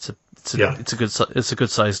point. It's a good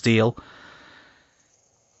sized deal.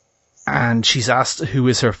 And she's asked who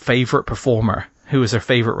is her favorite performer, who is her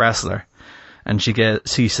favorite wrestler, and she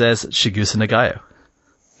says Chigusa Nagayo.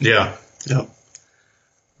 Yeah. Yep.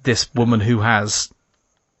 This woman who has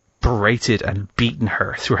berated and beaten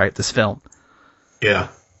her throughout this film. Yeah.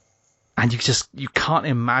 And you can't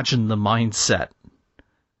imagine the mindset,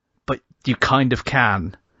 but you kind of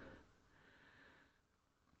can.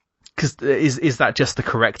 Because is that just the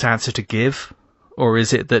correct answer to give? Or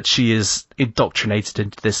is it that she is indoctrinated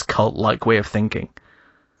into this cult-like way of thinking?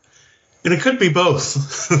 And it could be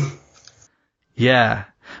both. Yeah.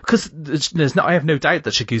 Because I have no doubt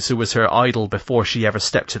that Chigusa was her idol before she ever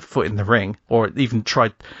stepped foot in the ring, or even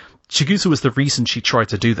tried. Chigusa was the reason she tried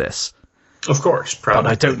to do this. Of course, probably.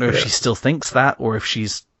 But I don't know if she still thinks that, or if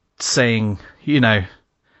she's saying,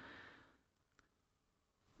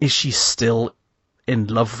 is she still in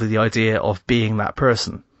love with the idea of being that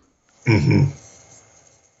person? Mm-hmm.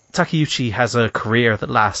 Takeuchi has a career that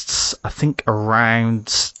lasts, I think,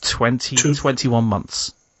 around 21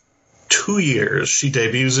 months. 2 years. She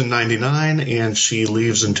debuts in 1999 and she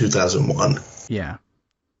leaves in 2001. Yeah.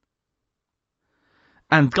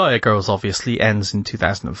 And Gaia Girls obviously ends in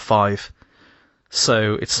 2005.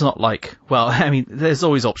 So it's not like, well, I mean, there's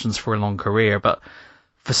always options for a long career, but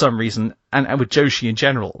for some reason, and with Joshi in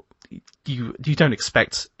general, you don't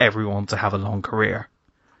expect everyone to have a long career.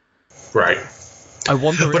 Right. I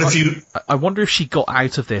wonder if she got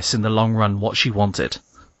out of this in the long run what she wanted.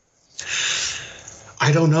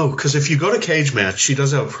 I don't know, because if you go to Cage Match, she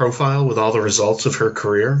does have a profile with all the results of her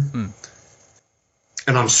career. And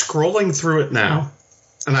I'm scrolling through it now,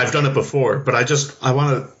 and I've done it before, but I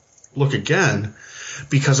want to look again,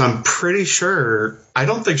 because I'm pretty sure, I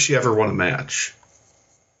don't think she ever won a match.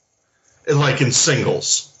 Like in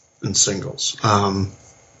singles.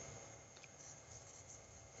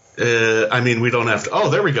 I mean, we don't have to... Oh,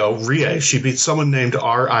 there we go. Rie. She beat someone named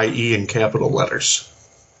R-I-E in capital letters.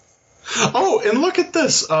 Oh, and look at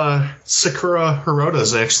this. Sakura Hirota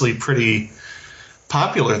is actually pretty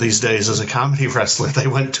popular these days as a comedy wrestler. They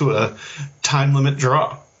went to a time limit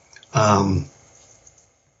draw. And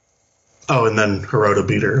then Hirota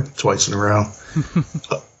beat her twice in a row.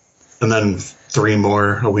 And then 3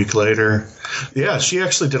 more a week later. Yeah, she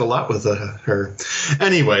actually did a lot with her.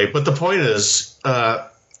 Anyway, but the point is,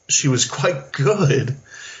 she was quite good,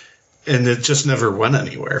 and it just never went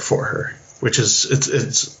anywhere for her, which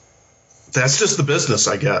is, that's just the business,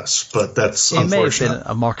 I guess, but that's unfortunate. It may have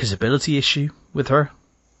been a marketability issue with her.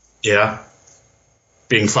 Yeah.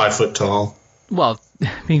 Being 5 foot tall. Well,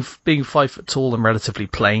 being 5 foot tall and relatively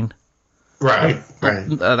plain. Right.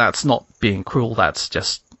 That's not being cruel, that's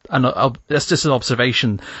just an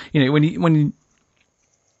observation. When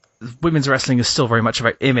women's wrestling is still very much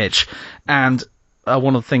about image, and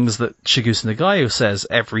one of the things that Chigusa Nagayo says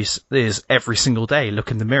every single day,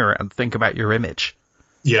 look in the mirror and think about your image.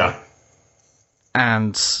 Yeah.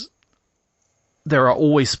 And there are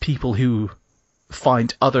always people who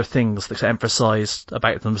find other things that emphasize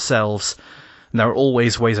about themselves, and there are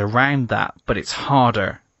always ways around that, but it's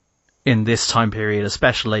harder in this time period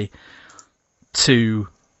especially to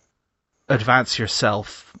advance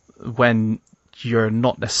yourself when you're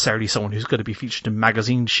not necessarily someone who's going to be featured in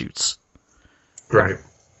magazine shoots. Right.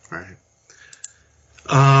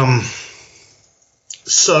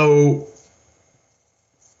 So,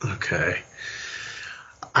 okay.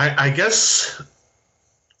 I guess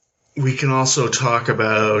we can also talk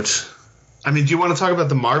about... I mean, do you want to talk about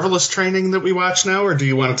the Marvelous training that we watch now, or do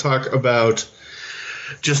you want to talk about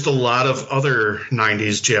just a lot of other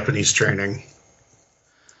 90s Japanese training?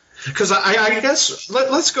 Because I guess...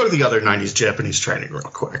 Let's go to the other 90s Japanese training real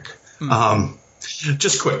quick.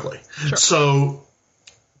 Just quickly. Sure. So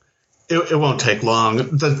it won't take long.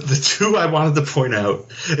 The 2 I wanted to point out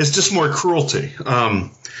is just more cruelty.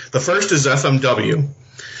 The first is FMW,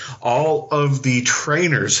 all of the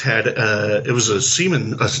trainers had it was a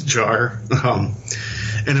semen jar,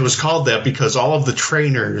 and it was called that because all of the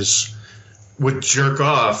trainers would jerk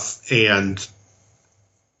off and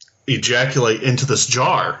ejaculate into this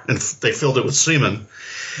jar, and they filled it with semen.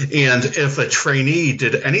 And if a trainee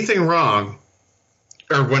did anything wrong,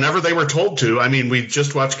 or whenever they were told to, I mean, we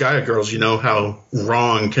just watched Gaia Girls, you know how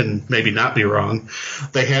wrong can maybe not be wrong.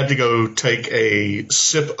 They had to go take a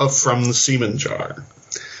sip from the semen jar.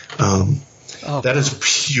 That is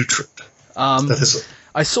putrid. That is.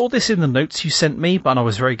 I saw this in the notes you sent me, but I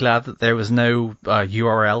was very glad that there was no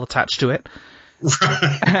URL attached to it.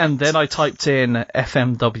 And then I typed in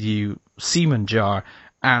FMW semen jar,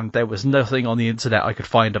 and there was nothing on the internet I could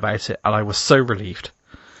find about it, and I was so relieved.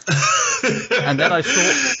 And then I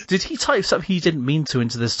thought, did he type something he didn't mean to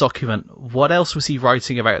into this document? What else was he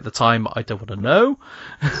writing about at the time? I don't want to know.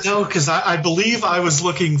 No, because I believe I was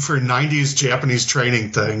looking for 90s Japanese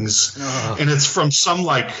training things, and it's from some,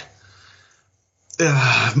 like,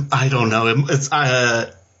 I don't know, it's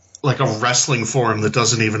like a wrestling forum that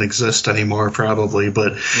doesn't even exist anymore, probably.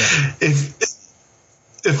 But yeah.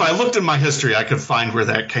 If I looked in my history, I could find where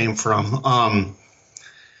that came from.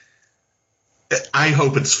 I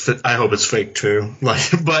hope it's fake too.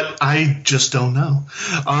 But I just don't know.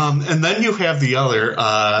 And then you have the other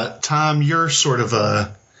Tom. You're sort of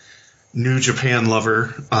a New Japan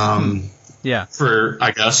lover. Yeah. For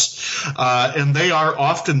I guess, and they are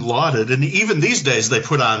often lauded, and even these days they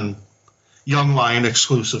put on Young Lion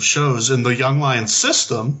exclusive shows, and the Young Lion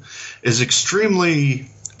system is extremely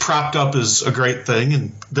propped up as a great thing,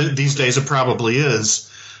 and these days it probably is,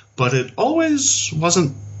 but it always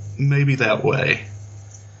wasn't maybe that way.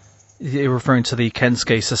 You're referring to the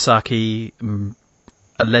Kensuke Sasaki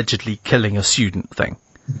allegedly killing a student thing.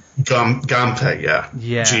 Gampei,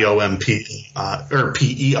 yeah. Gomp or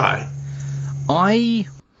Pei.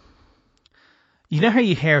 You know how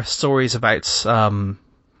you hear stories about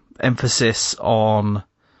emphasis on,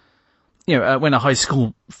 when a high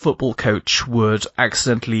school football coach would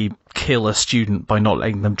accidentally kill a student by not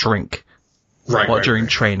letting them drink during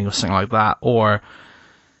training or something like that, or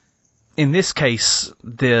in this case,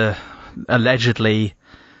 allegedly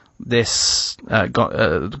this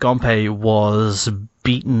Gonpei was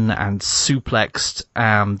beaten and suplexed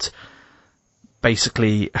and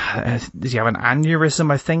basically, did he have an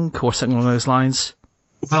aneurysm, I think, or something along those lines?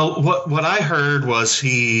 Well, what I heard was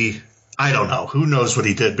I don't know, who knows what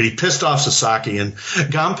he did, but he pissed off Sasaki, and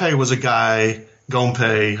Gonpei was a guy, I don't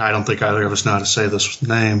think either of us know how to say this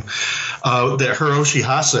name, that Hiroshi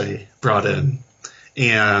Hase brought in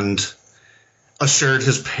and assured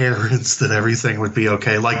his parents that everything would be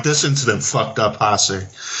okay. Like, this incident fucked up Hase.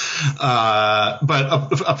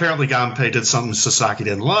 But apparently Gonpei did something Sasaki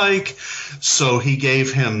didn't like, so he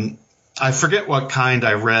gave him, I forget what kind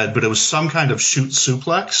I read, but it was some kind of shoot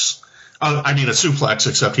suplex. A suplex,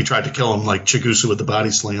 except he tried to kill him like Chigusa with the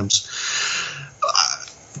body slams.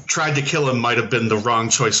 Tried to kill him might have been the wrong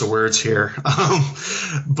choice of words here.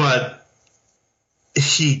 But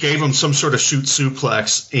he gave him some sort of shoot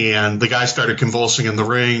suplex, and the guy started convulsing in the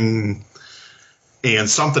ring, and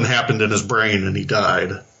something happened in his brain, and he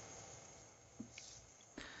died.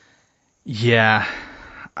 Yeah.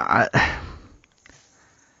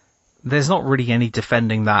 There's not really any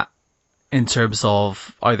defending that in terms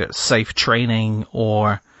of either safe training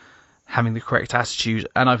or having the correct attitude,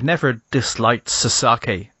 and I've never disliked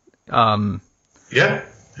Sasaki. Yeah.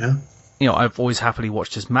 I've always happily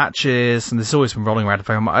watched his matches, and there's always been rolling around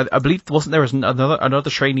for him. I believe wasn't there another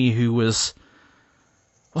trainee who was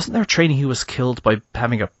killed by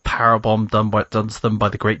having a powerbomb done to them by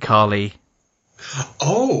the Great Khali?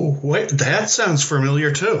 Oh, wait, that sounds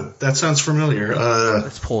familiar too. Let's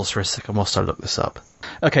pause for a second whilst I look this up.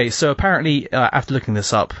 Okay, so apparently, after looking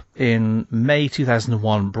this up, in May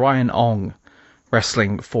 2001, Brian Ong,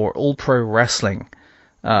 wrestling for All Pro Wrestling,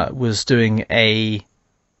 was doing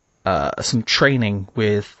some training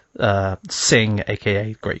with Singh,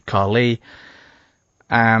 aka Great Khali,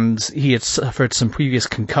 and he had suffered some previous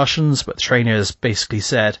concussions, but the trainers basically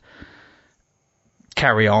said,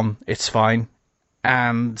 carry on, it's fine.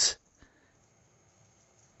 And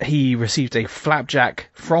he received a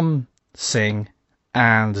flapjack from Singh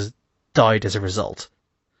and died as a result.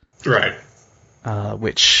 Right.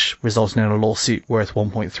 Which resulted in a lawsuit worth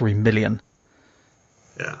 $1.3 million.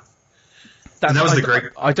 Yeah. That was the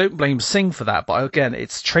great. I don't blame Singh for that, but again,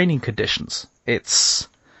 it's training conditions. It's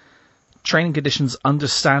training conditions,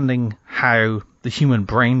 understanding how the human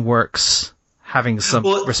brain works, having some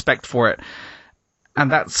respect for it.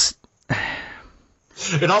 And that's...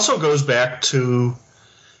 It also goes back to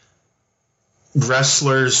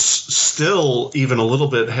wrestlers still even a little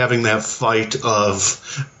bit having that fight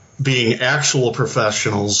of being actual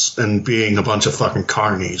professionals and being a bunch of fucking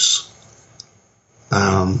carnies.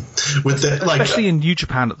 With that, especially in New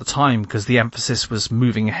Japan at the time, because the emphasis was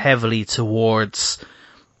moving heavily towards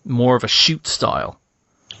more of a shoot style.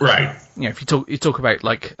 Right. You know, if you talk about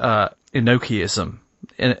Inokiism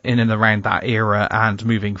in and around that era and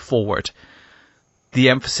moving forward, the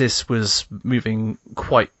emphasis was moving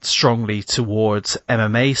quite strongly towards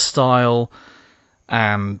MMA style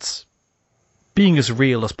and being as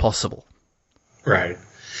real as possible. Right.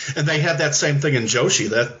 And they had that same thing in Joshi.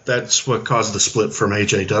 That's what caused the split from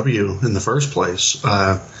AJW in the first place.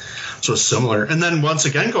 So it's similar. And then once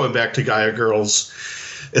again, going back to Gaia Girls,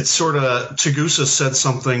 it's sort of, Chigusa said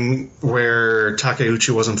something where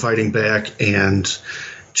Takeuchi wasn't fighting back, and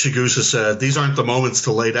Chigusa said, these aren't the moments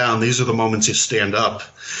to lay down, these are the moments you stand up.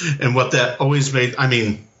 And what that always made, I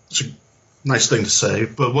mean, it's a nice thing to say,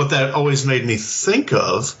 but what that always made me think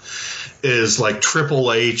of is like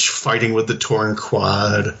Triple H fighting with the torn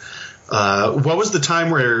quad. What was the time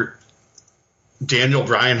where Daniel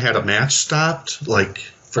Bryan had a match stopped, like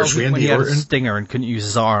versus Randy when he Orton? had a stinger and couldn't use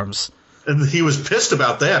his arms. And he was pissed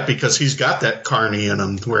about that because he's got that carny in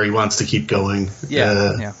him where he wants to keep going.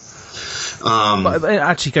 Yeah. But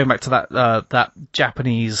actually, going back to that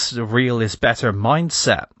Japanese real is better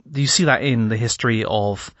mindset, do you see that in the history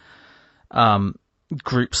of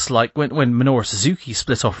groups like when Minoru Suzuki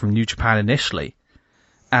split off from New Japan initially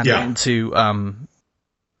and into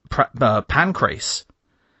Pancrase?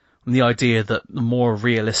 And the idea that the more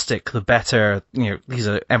realistic, the better. You know, these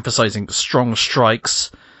are emphasizing strong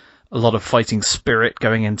strikes, a lot of fighting spirit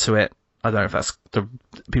going into it. I don't know if that's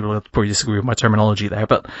people will probably disagree with my terminology there,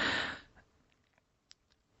 but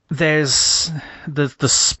there's the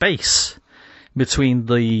space between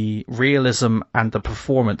the realism and the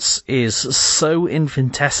performance is so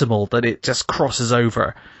infinitesimal that it just crosses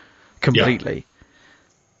over completely.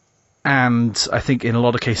 Yeah. And I think in a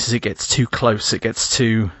lot of cases it gets too close. It gets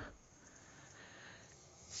too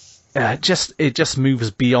it just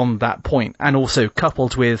moves beyond that point. And also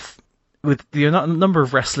coupled with the number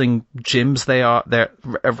of wrestling gyms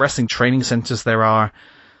wrestling training centers there are,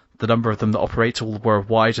 the number of them that operate all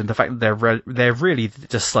worldwide, and the fact that they're really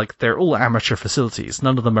just like, they're all amateur facilities.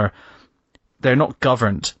 None of them they're not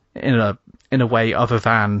governed in a way other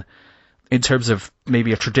than in terms of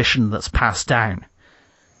maybe a tradition that's passed down.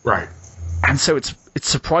 Right. And so it's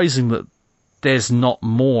surprising that there's not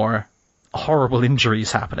more horrible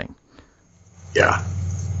injuries happening. Yeah.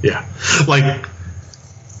 Yeah. Like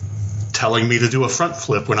telling me to do a front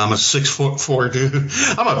flip when I'm a 6'4" dude.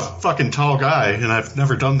 I'm a fucking tall guy, and I've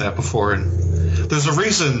never done that before. And there's a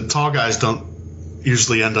reason tall guys don't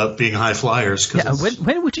usually end up being high flyers. Yeah.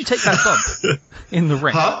 When would you take that bump in the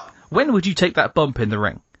ring? Huh? When would you take that bump in the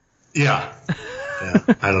ring? Yeah.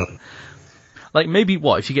 I don't. Like maybe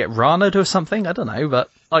if you get Rana'd or something? I don't know, but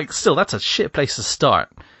like still, that's a shit place to start.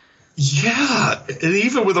 Yeah, and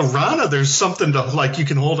even with a Rana, there's something to, like, you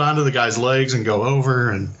can hold on to the guy's legs and go over,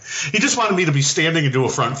 and he just wanted me to be standing and do a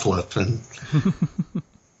front flip, and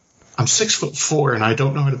I'm 6'4" and I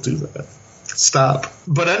don't know how to do that. Stop.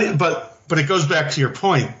 But it goes back to your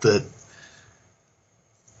point that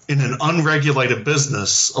in an unregulated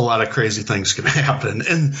business, a lot of crazy things can happen,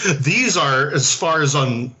 and these are as far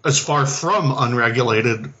from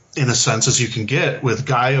unregulated in a sense as you can get, with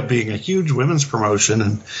Gaia being a huge women's promotion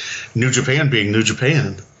and New Japan being New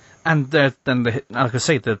Japan. And like I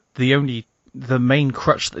say, the main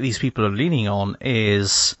crutch that these people are leaning on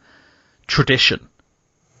is tradition.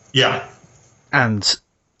 Yeah. And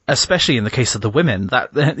especially in the case of the women,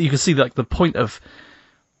 that you can see like the point of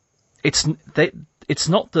it's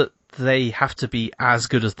not that they have to be as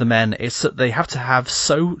good as the men, it's that they have to have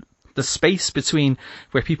the space between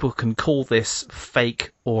where people can call this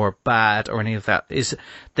fake or bad or any of that is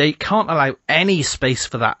they can't allow any space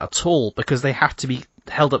for that at all, because they have to be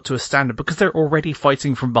held up to a standard because they're already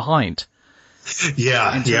fighting from behind.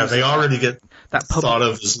 Yeah, they already get that thought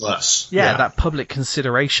of as less. Yeah, that public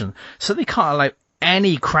consideration. So they can't allow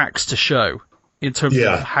any cracks to show in terms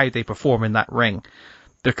of how they perform in that ring,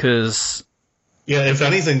 because... Yeah, if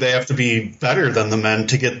anything, they have to be better than the men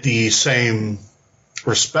to get the same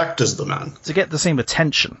respect as the men. To get the same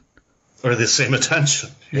attention. Or the same attention.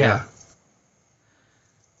 Yeah.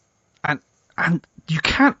 And you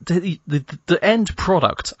can't... The end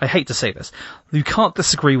product, I hate to say this, you can't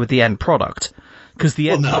disagree with the end product, because the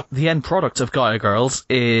end product of Gaia Girls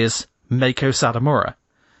is Meiko Satomura.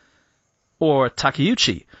 Or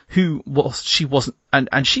Takeuchi, she was an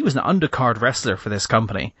undercard wrestler for this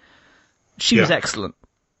company. She was excellent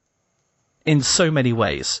in so many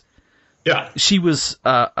ways, Yeah. She was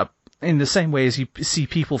in the same way as you see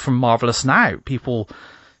people from Marvelous now, people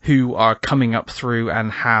who are coming up through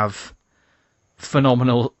and have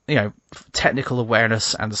phenomenal, technical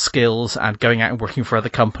awareness and skills and going out and working for other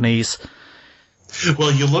companies.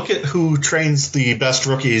 Well, you look at who trains the best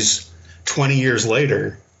rookies 20 years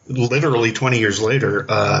later, literally 20 years later,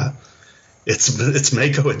 it's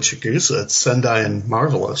Mako and Chigusa, it's Sendai and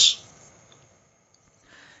Marvelous.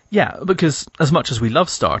 Yeah, because as much as we love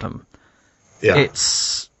Stardom, Yeah.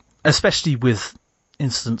 it's, especially with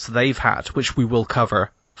incidents they've had, which we will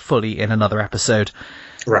cover fully in another episode.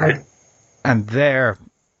 Right. And they're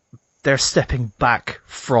stepping back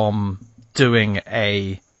from doing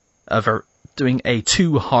a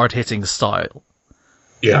too hard hitting style.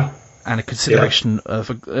 Yeah. And a consideration of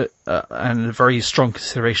and a very strong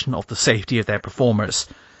consideration of the safety of their performers.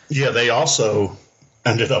 Yeah, they also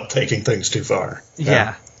ended up taking things too far.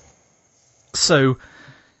 Yeah. So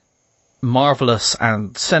Marvelous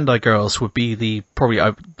and Sendai Girls would be the probably,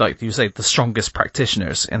 like you say, the strongest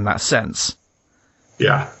practitioners in that sense.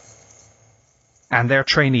 Yeah. And their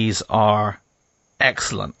trainees are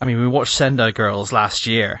excellent. I mean, we watched Sendai Girls last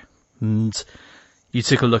year, and you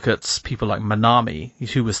took a look at people like Manami,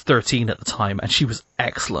 who was 13 at the time, and she was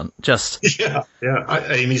excellent. Yeah.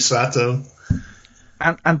 Amy Sato.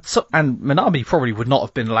 And Manami probably would not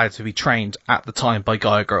have been allowed to be trained at the time by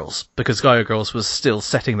Gaia Girls, because Gaia Girls was still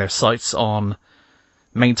setting their sights on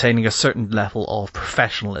maintaining a certain level of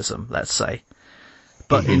professionalism, let's say.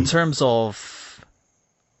 But in terms of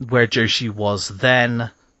where Joshi was then,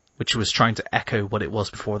 which was trying to echo what it was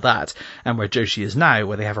before that, and where Joshi is now,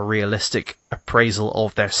 where they have a realistic appraisal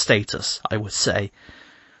of their status, I would say,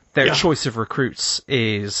 their choice of recruits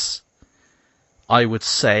is, I would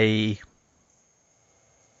say,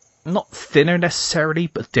 not thinner necessarily,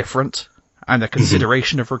 but different, and their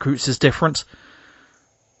consideration of recruits is different.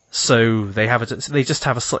 So they just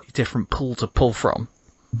have a slightly different pool to pull from.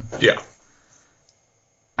 Yeah.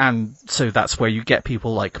 And so that's where you get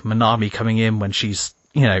people like Manami coming in when she's,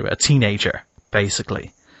 a teenager,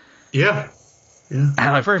 basically. Yeah. Yeah. And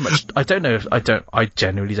I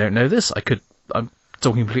genuinely don't know this. I'm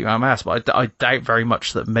talking completely out of my ass, but I doubt very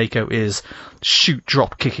much that Mako is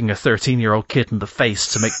drop kicking a 13-year-old kid in the face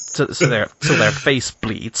so their face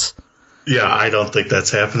bleeds. Yeah, I don't think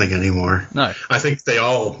that's happening anymore. No. I think they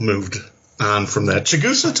all moved on from that.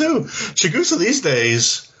 Chigusa, too. Chigusa these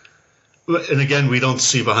days, and again, we don't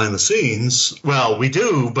see behind the scenes. Well, we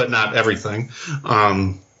do, but not everything.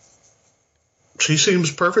 She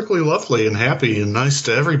seems perfectly lovely and happy and nice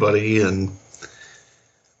to everybody.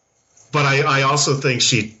 But I also think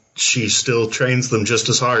she still trains them just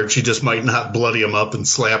as hard. She just might not bloody them up and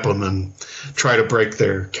slap them and try to break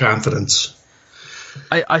their confidence.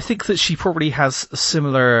 I think that she probably has a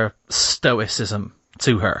similar stoicism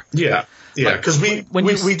to her. Yeah, because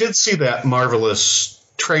we did see that Marvelous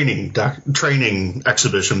training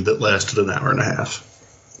exhibition that lasted an hour and a half.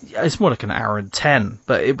 Yeah, it's more like an hour and 10,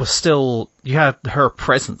 but it was still, you had her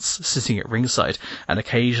presence sitting at ringside, and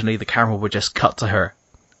occasionally the camera would just cut to her,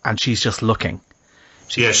 and she's just looking.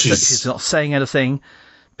 She's not saying anything,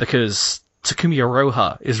 because Takumi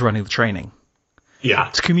Iroha is running the training.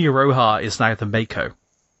 Yeah. Takumi Iroha is now the Mako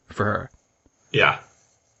for her. Yeah.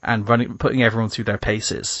 And putting everyone through their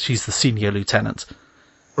paces. She's the senior lieutenant.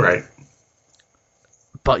 Right.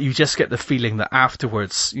 But you just get the feeling that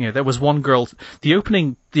afterwards, there was one girl. The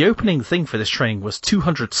opening thing for this training was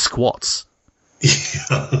 200 squats.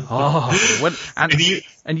 Yeah.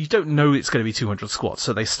 And you don't know it's going to be 200 squats,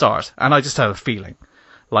 so they start. And I just have a feeling,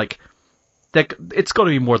 like, it's got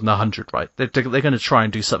to be more than 100, right? They're going to try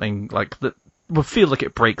and do something like that will feel like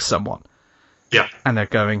it breaks someone. Yeah. And they're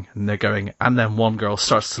going, and then one girl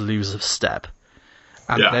starts to lose a step.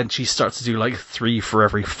 And then she starts to do like 3 for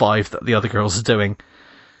every 5 that the other girls are doing.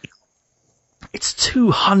 It's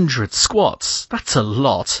 200 squats. That's a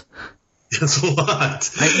lot. It's a lot.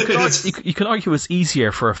 You can argue it's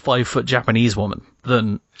easier for a 5-foot Japanese woman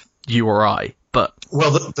than you or I, but...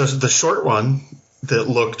 Well, the short one that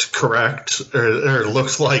looked correct, or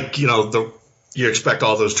looked like, you expect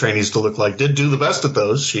all those trainees to look like, did do the best at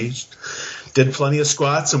those. She did plenty of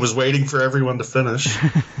squats and was waiting for everyone to finish.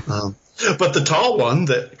 But the tall one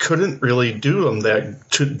that couldn't really do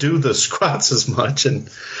the squats as much, and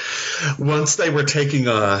once they were taking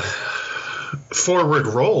forward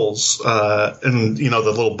rolls in the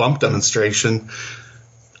little bump demonstration,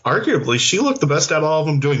 arguably she looked the best out of all of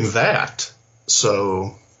them doing that.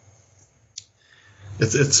 So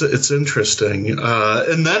it's interesting.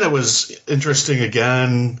 And then it was interesting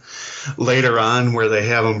again later on where they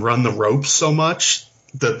have them run the ropes so much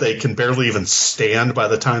that they can barely even stand by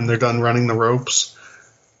the time they're done running the ropes.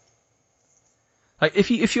 Like,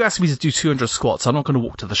 if you ask me to do 200 squats, I'm not going to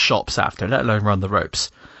walk to the shops after, let alone run the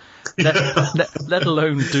ropes. Let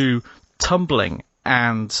alone do tumbling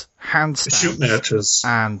and handstands. Shoot matches.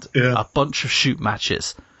 And a bunch of shoot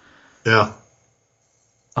matches. Yeah.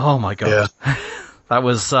 Oh my god. Yeah. That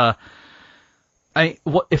was,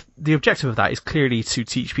 what if the objective of that is clearly to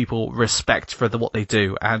teach people respect for what they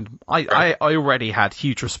do, and I already had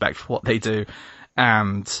huge respect for what they do,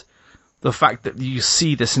 and the fact that you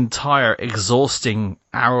see this entire exhausting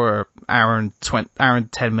hour and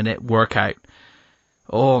 10-minute workout,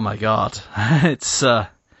 oh my god, it's a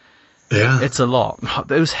lot.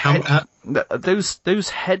 Those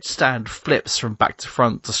headstand flips from back to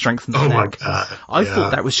front to strengthen the neck. My god! I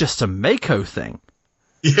thought that was just a Mako thing.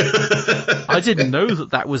 Yeah. I didn't know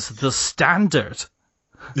that was the standard.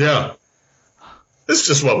 Yeah. It's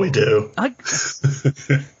just what we do.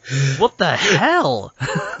 What the hell?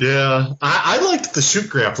 Yeah. I liked the shoot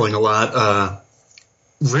grappling a lot.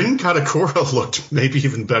 Rin Katakura looked maybe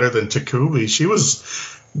even better than Takumi. She was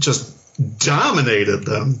just dominated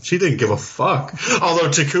them. She didn't give a fuck. Although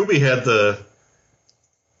Takumi had the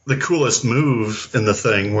coolest move in the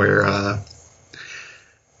thing where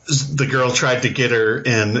the girl tried to get her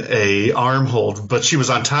in a arm hold, but she was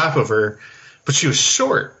on top of her, but she was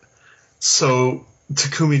short. So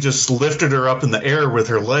Takumi just lifted her up in the air with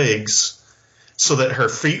her legs so that her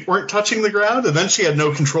feet weren't touching the ground, and then she had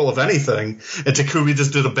no control of anything, and Takumi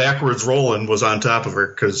just did a backwards roll and was on top of her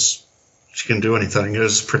because she couldn't do anything. It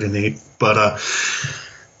was pretty neat. But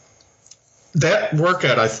that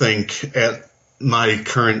workout, I think, at my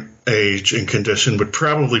current age and condition would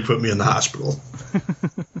probably put me in the hospital.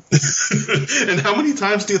 And how many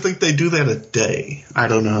times do you think they do that a day? I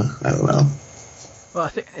don't know. Well, I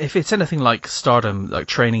think if it's anything like Stardom, like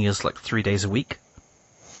training is like 3 days a week.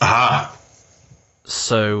 Aha.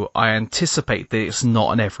 So I anticipate that it's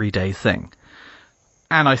not an everyday thing.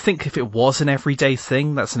 And I think if it was an everyday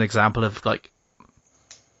thing, that's an example of like,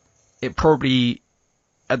 it probably,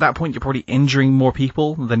 at that point, you're probably injuring more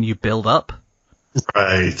people than you build up.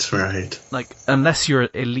 Right. Like, unless you're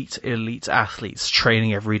elite athletes,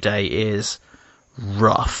 training every day is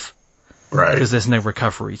rough. Right. Because there's no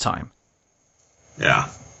recovery time. Yeah.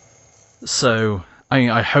 So, I mean,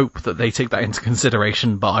 I hope that they take that into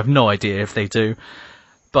consideration, but I've no idea if they do.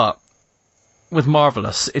 But with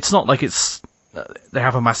Marvelous, it's not like they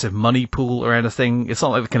have a massive money pool or anything. It's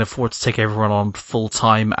not like they can afford to take everyone on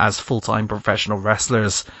full-time as full-time professional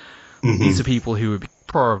wrestlers. Mm-hmm. These are people who would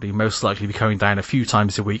probably most likely be coming down a few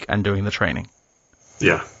times a week and doing the training.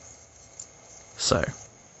 Yeah. So.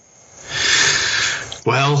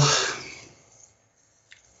 Well,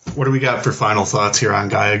 what do we got for final thoughts here on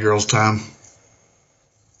Gaia Girls, Tom?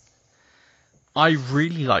 I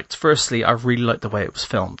really liked the way it was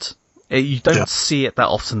filmed. You don't see it that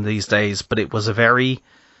often these days, but it was a very,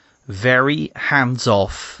 very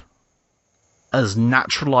hands-off, as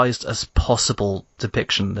naturalized as possible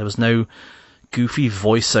depiction. There was no goofy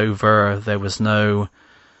voiceover. There was no...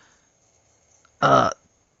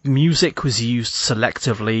 music was used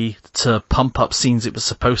selectively to pump up scenes it was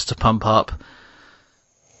supposed to pump up.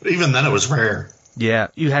 Even then it was rare. Yeah,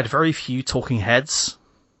 you had very few talking heads.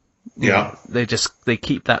 Yeah. They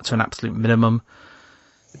keep that to an absolute minimum.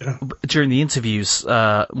 Yeah. During the interviews,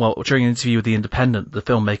 during an interview with The Independent, the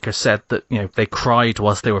filmmaker said that, they cried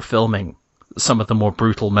whilst they were filming some of the more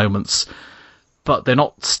brutal moments, but they're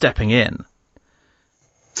not stepping in.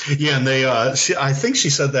 Yeah, and I think she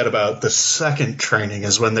said that about the second training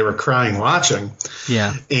is when they were crying watching.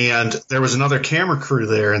 Yeah. And there was another camera crew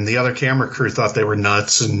there, and the other camera crew thought they were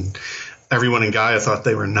nuts, and everyone in Gaia thought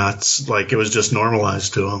they were nuts. Like, it was just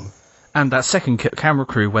normalized to them. And that second camera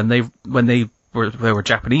crew, when they were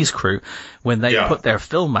Japanese crew, when they put their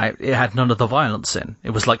film out, it had none of the violence in.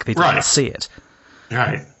 It was like they didn't see it.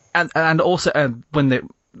 Right. And also,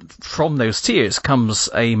 from those tears comes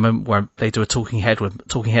a moment where they do a talking heads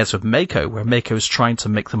with Mako, where Mako is trying to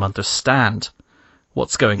make them understand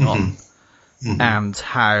what's going on, and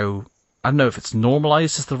how, I don't know if it's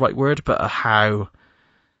normalized is the right word, but how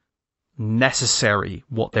necessary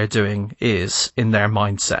what they're doing is in their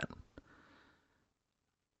mindset.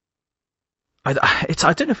 I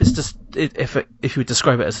don't know if it's just if you would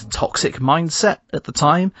describe it as a toxic mindset at the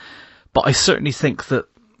time, but I certainly think that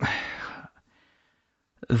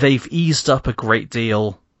they've eased up a great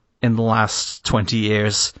deal in the last 20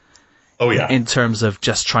 years. Oh yeah. In terms of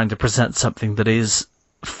just trying to present something that is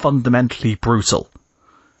fundamentally brutal.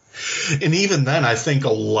 And even then, I think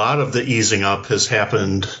a lot of the easing up has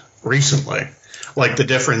happened recently. Like the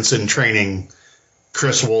difference in training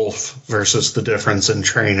Chris Wolf versus the difference in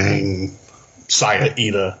training Saya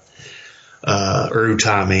Ida or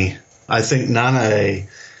Utami. I think Nanae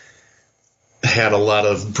had a lot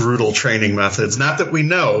of brutal training methods. Not that we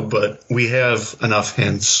know, but we have enough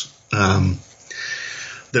hints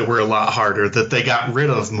that were a lot harder, that they got rid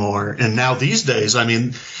of more. And now these days, I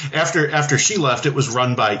mean, after she left, it was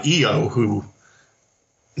run by Io, who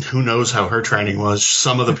knows how her training was.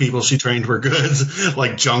 Some of the people she trained were good,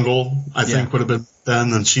 like Jungle, I think would have been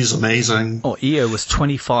then, and she's amazing. Oh, Io was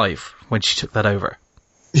 25 when she took that over.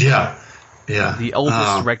 Yeah. The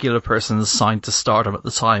oldest regular person signed to Stardom at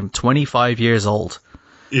the time, 25 years old.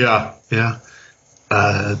 Yeah.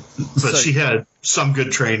 But she had some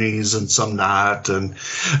good trainees and some not, and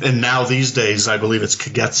now these days I believe it's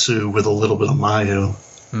Kagetsu with a little bit of Mayu.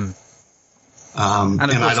 And of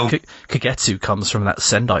course, Kagetsu comes from that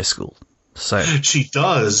Sendai school. So she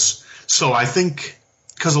does. So I think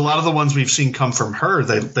because a lot of the ones we've seen come from her,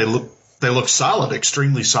 they look solid,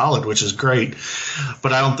 extremely solid, which is great.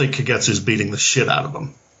 But I don't think Kagetsu's beating the shit out of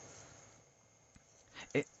them.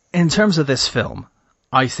 In terms of this film,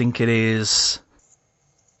 I think it is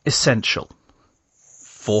essential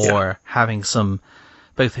for having some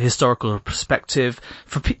both historical perspective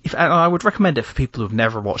and I would recommend it for people who've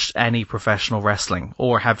never watched any professional wrestling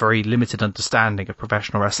or have very limited understanding of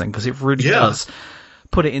professional wrestling, because it really does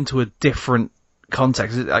put it into a different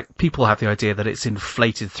context. Like, people have the idea that it's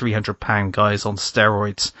inflated 300-pound guys on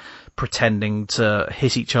steroids pretending to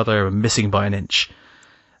hit each other and missing by an inch.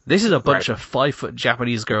 This is a bunch of 5-foot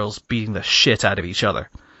Japanese girls beating the shit out of each other.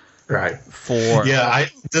 Right. For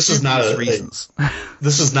this is not reasons.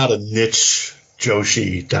 This is not a niche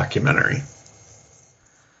Joshi documentary.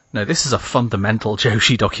 No, this is a fundamental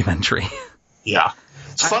Joshi documentary. Yeah.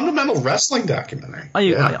 It's a fundamental wrestling documentary.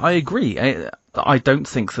 I agree. I don't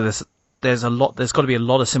think that there's got to be a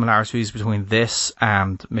lot of similarities between this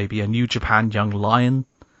and maybe a New Japan Young Lion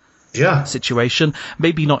situation.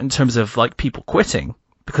 Maybe not in terms of like people quitting,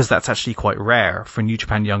 because that's actually quite rare for New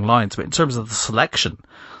Japan Young Lions, but in terms of the selection,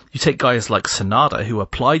 you take guys like Sanada, who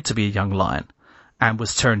applied to be a Young Lion and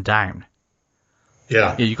was turned down.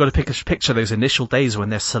 Yeah, you've got to picture those initial days when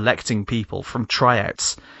they're selecting people from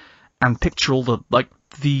tryouts, and picture all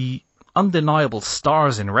the undeniable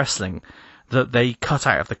stars in wrestling that they cut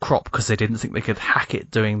out of the crop because they didn't think they could hack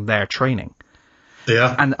it doing their training.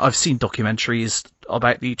 Yeah. And I've seen documentaries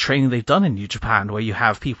about the training they've done in New Japan where you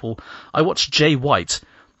have people... I watched Jay White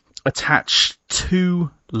attach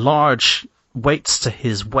 2 large weights to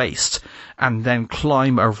his waist and then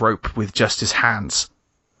climb a rope with just his hands.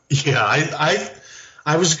 Yeah,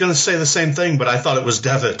 I was going to say the same thing, but I thought it was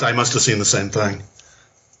Devitt. I must have seen the same thing.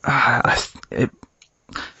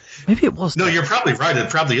 Maybe it was. No, you're probably right.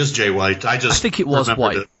 It probably is Jay White. I think it was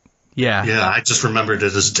White. Yeah. Yeah, I just remembered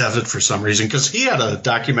it as Devitt for some reason, because he had a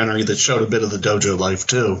documentary that showed a bit of the dojo life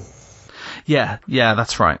too. Yeah,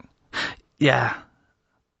 that's right. Yeah.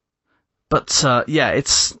 But,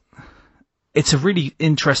 it's a really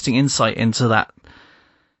interesting insight into that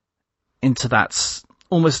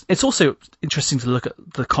almost. It's also interesting to look at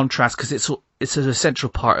the contrast, because it's an essential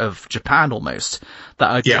part of Japan almost,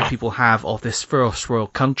 that idea people have of this first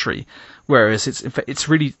world country, whereas it's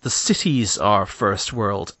really the cities are first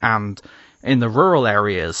world, and in the rural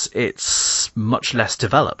areas it's much less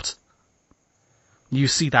developed. You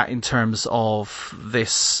see that in terms of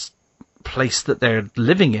this place that they're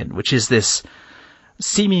living in, which is this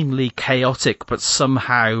seemingly chaotic but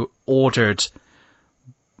somehow ordered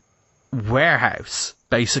warehouse,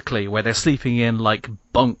 basically, where they're sleeping in like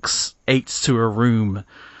bunks, 8 to a room.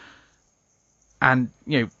 And,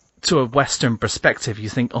 to a Western perspective, you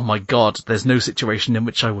think, oh my god, there's no situation in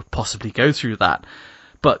which I would possibly go through that.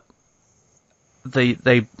 But I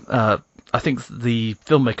think the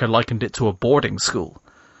filmmaker likened it to a boarding school.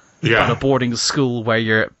 Yeah. But a boarding school where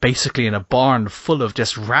you're basically in a barn full of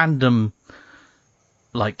just random,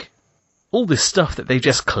 all this stuff that they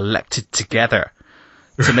just collected together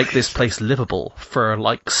to make this place livable for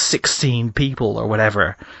 16 people or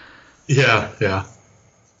whatever. Yeah.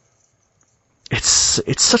 It's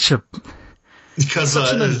such an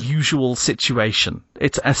unusual situation.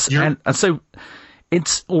 And so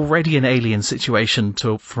it's already an alien situation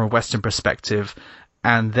from a Western perspective,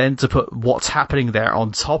 and then to put what's happening there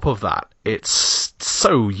on top of that, it's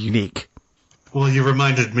so unique. Well, you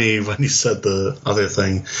reminded me when you said the other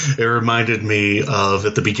thing. It reminded me of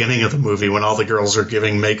at the beginning of the movie when all the girls are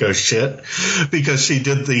giving Mako shit because she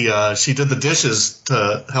did the dishes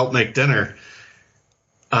to help make dinner,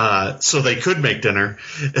 so they could make dinner,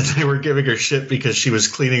 and they were giving her shit because she was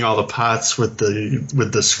cleaning all the pots with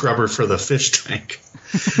the scrubber for the fish tank.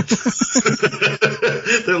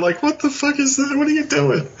 They're like, "What the fuck is that? What are you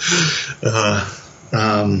doing?"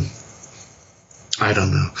 I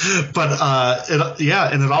don't know, but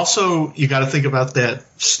and it also, you got to think about that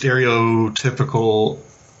stereotypical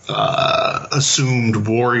assumed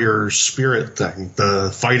warrior spirit thing,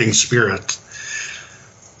 the fighting spirit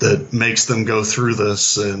that makes them go through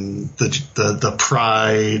this, and the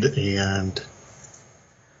pride and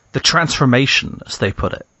the transformation, as they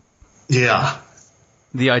put it. Yeah,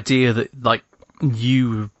 the idea that like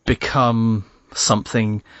you become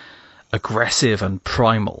something aggressive and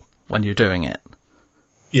primal when you're doing it.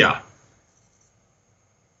 Yeah.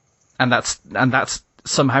 And that's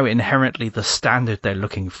somehow inherently the standard they're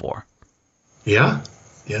looking for. Yeah.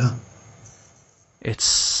 Yeah.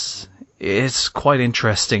 It's quite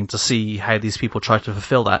interesting to see how these people try to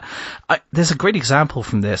fulfill that. There's a great example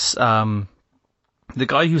from this. The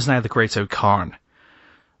guy who's now the Great O'Khan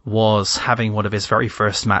was having one of his very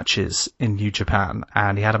first matches in New Japan,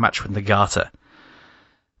 and he had a match with Nagata.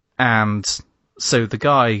 And so the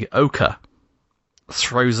guy, Oka,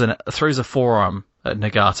 throws a forearm at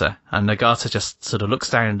Nagata, and Nagata just sort of looks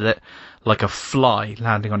down at it like a fly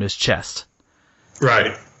landing on his chest.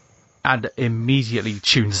 Right. And immediately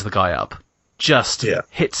tunes the guy up. Just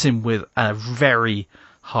hits him with a very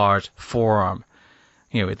hard forearm.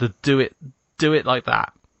 You know, do it like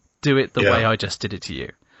that. Do it the way I just did it to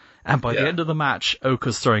you. And by the end of the match,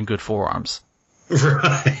 Oka's throwing good forearms.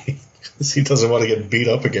 Right. He doesn't want to get beat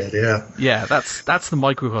up again, yeah. Yeah, that's the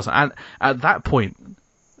microcosm. And at that point,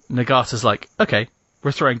 Nagata's like, okay,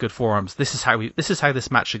 we're throwing good forearms. This is how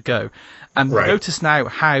this match should go. And notice now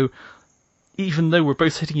how, even though we're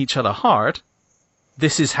both hitting each other hard,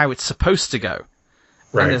 this is how it's supposed to go.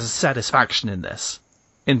 Right. And there's a satisfaction in this,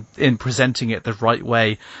 in presenting it the right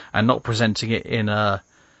way and not presenting it in a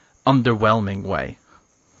underwhelming way.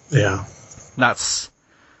 Yeah.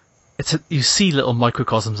 You see little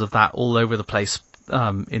microcosms of that all over the place,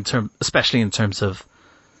 especially in terms of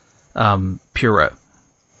Puro.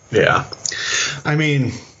 Yeah. I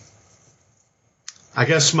mean, I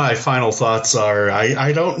guess my final thoughts are,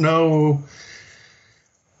 I don't know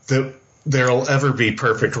that there'll ever be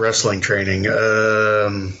perfect wrestling training.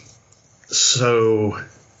 So,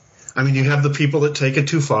 I mean, you have the people that take it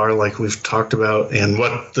too far, like we've talked about, and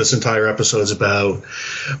what this entire episode is about.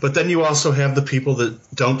 But then you also have the people that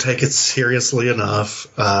don't take it seriously enough,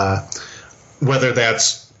 whether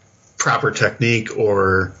that's proper technique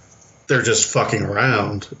or they're just fucking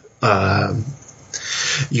around.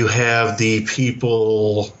 You have the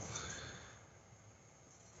people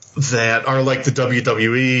that are like the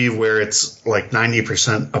WWE, where it's like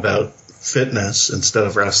 90% about fitness instead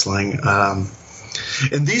of wrestling.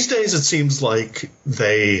 And these days it seems like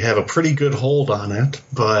they have a pretty good hold on it,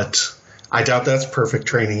 but I doubt that's perfect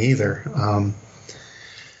training either.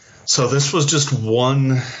 So this was just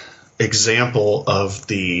one example of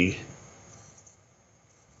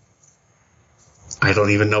I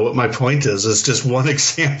don't even know what my point is. It's just one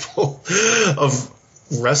example of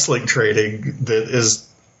wrestling training that is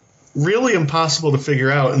really impossible to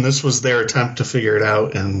figure out, and this was their attempt to figure it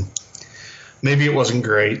out, and maybe it wasn't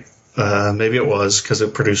great. Maybe it was, because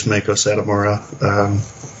it produced Meiko Satomura.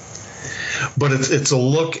 But it's a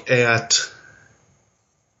look at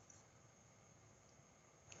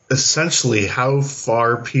essentially how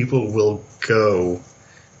far people will go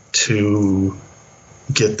to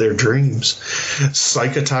get their dreams.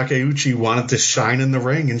 Saika Takeuchi wanted to shine in the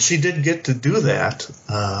ring, and she did get to do that.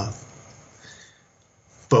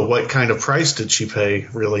 But what kind of price did she pay,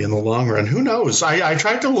 really, in the long run? Who knows? I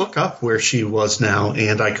tried to look up where she was now,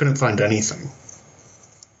 and I couldn't find anything.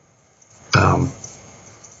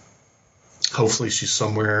 Hopefully she's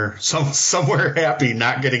somewhere happy,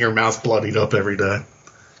 not getting her mouth bloodied up every day.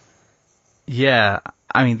 Yeah,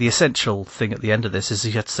 I mean, the essential thing at the end of this is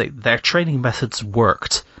you have to say their training methods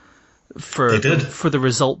worked for the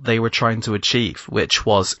result they were trying to achieve, which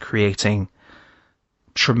was creating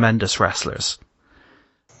tremendous wrestlers.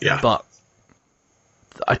 Yeah. But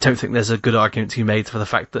I don't think there's a good argument to be made for the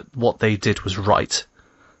fact that what they did was right.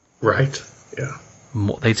 Right, yeah. And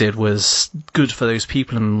what they did was good for those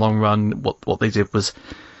people in the long run. What they did was...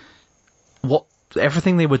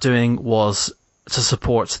 everything they were doing was to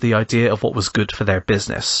support the idea of what was good for their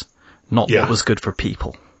business, not what was good for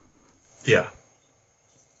people. Yeah.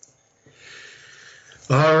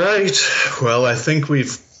 All right. Well, I think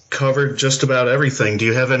we've covered just about everything. Do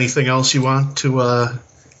you have anything else you want to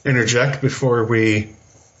interject before we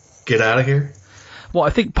get out of here? Well, I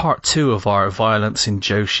think part 2 of our Violence in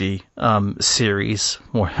Joshi series,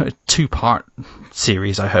 or 2-part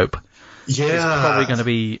series, I hope, is probably going to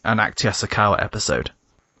be an Act Yasukawa episode.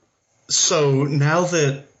 So now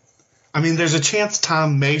that, I mean, there's a chance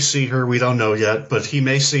Tom may see her, we don't know yet, but he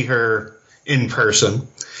may see her in person.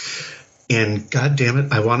 And God damn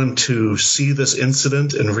it, I want him to see this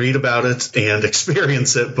incident and read about it and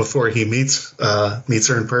experience it before he meets her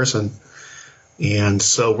in person. And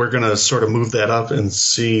so we're going to sort of move that up and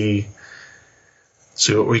see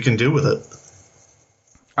what we can do with it.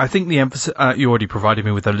 I think the emphasis, you already provided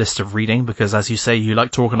me with a list of reading because, as you say, you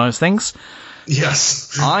like to organise things.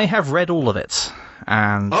 Yes. I have read all of it.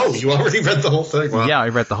 And oh, you already read the whole thing? Wow. Yeah, I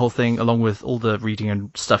read the whole thing along with all the reading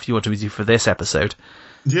and stuff you wanted me to do for this episode.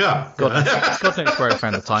 Yeah. God knows where I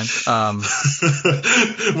found the time.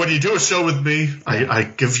 When you do a show with me, I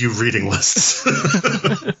give you reading lists.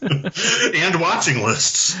 And watching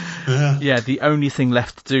lists. Yeah, the only thing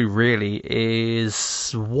left to do, really,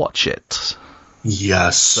 is watch it.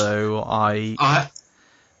 Yes. So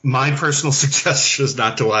my personal suggestion is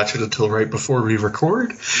not to watch it until right before we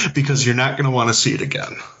record, because you're not going to want to see it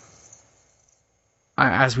again.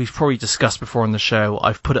 As we've probably discussed before on the show,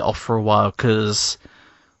 I've put it off for a while because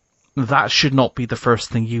that should not be the first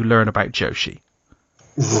thing you learn about Joshi.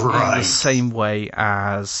 Right. In the same way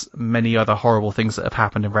as many other horrible things that have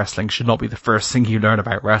happened in wrestling should not be the first thing you learn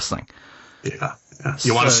about wrestling. Yeah.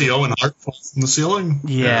 You want to see Owen Hart fall from the ceiling?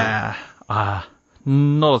 Yeah. Not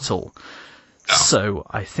at all. No. So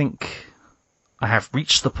I think I have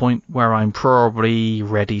reached the point where I'm probably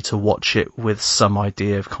ready to watch it with some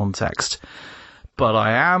idea of context. But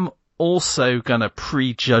I am also going to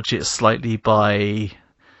prejudge it slightly by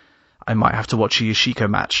I might have to watch a Yoshiko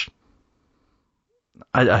match.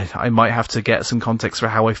 I might have to get some context for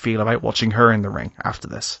how I feel about watching her in the ring after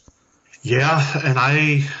this. Yeah, and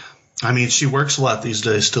I mean, she works a lot these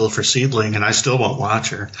days still for Seedling, and I still won't watch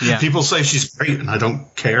her. Yeah. People say she's great, and I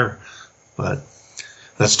don't care. But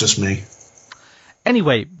that's just me.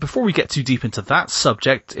 Anyway, before we get too deep into that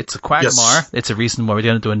subject, it's a quagmire. Yes. It's a reason why we're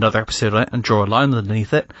going to do another episode on it and draw a line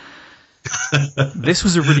underneath it. This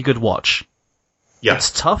was a really good watch. Yeah.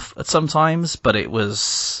 It's tough at some times, but it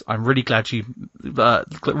was. I'm really glad you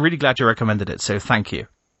recommended it. So thank you.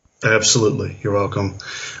 Absolutely, you're welcome.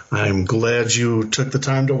 I'm glad you took the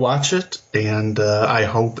time to watch it, and I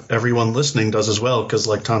hope everyone listening does as well. Because,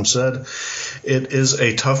 like Tom said, it is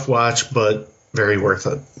a tough watch, but very worth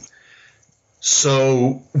it.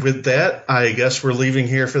 So, with that, I guess we're leaving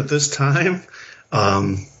here for this time.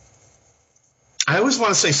 I always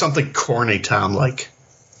want to say something corny, Tom, like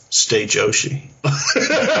 "Stay Joshi,"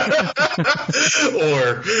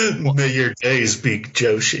 or "May your days be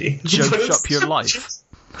Joshi." Josh up your life.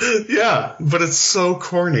 Yeah, but it's so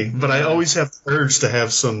corny. But I always have the urge to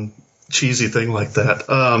have some cheesy thing like that.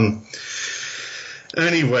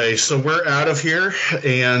 Anyway, so we're out of here,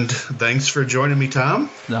 and thanks for joining me, Tom.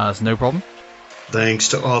 No, that's no problem. Thanks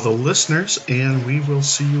to all the listeners, and we will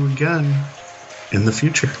see you again in the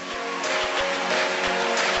future.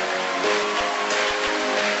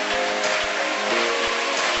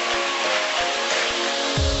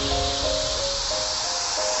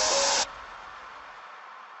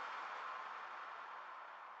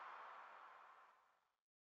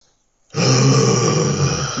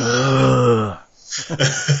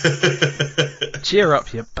 Cheer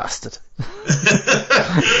up, you bastard.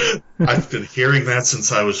 I've been hearing that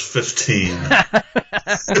since I was 15.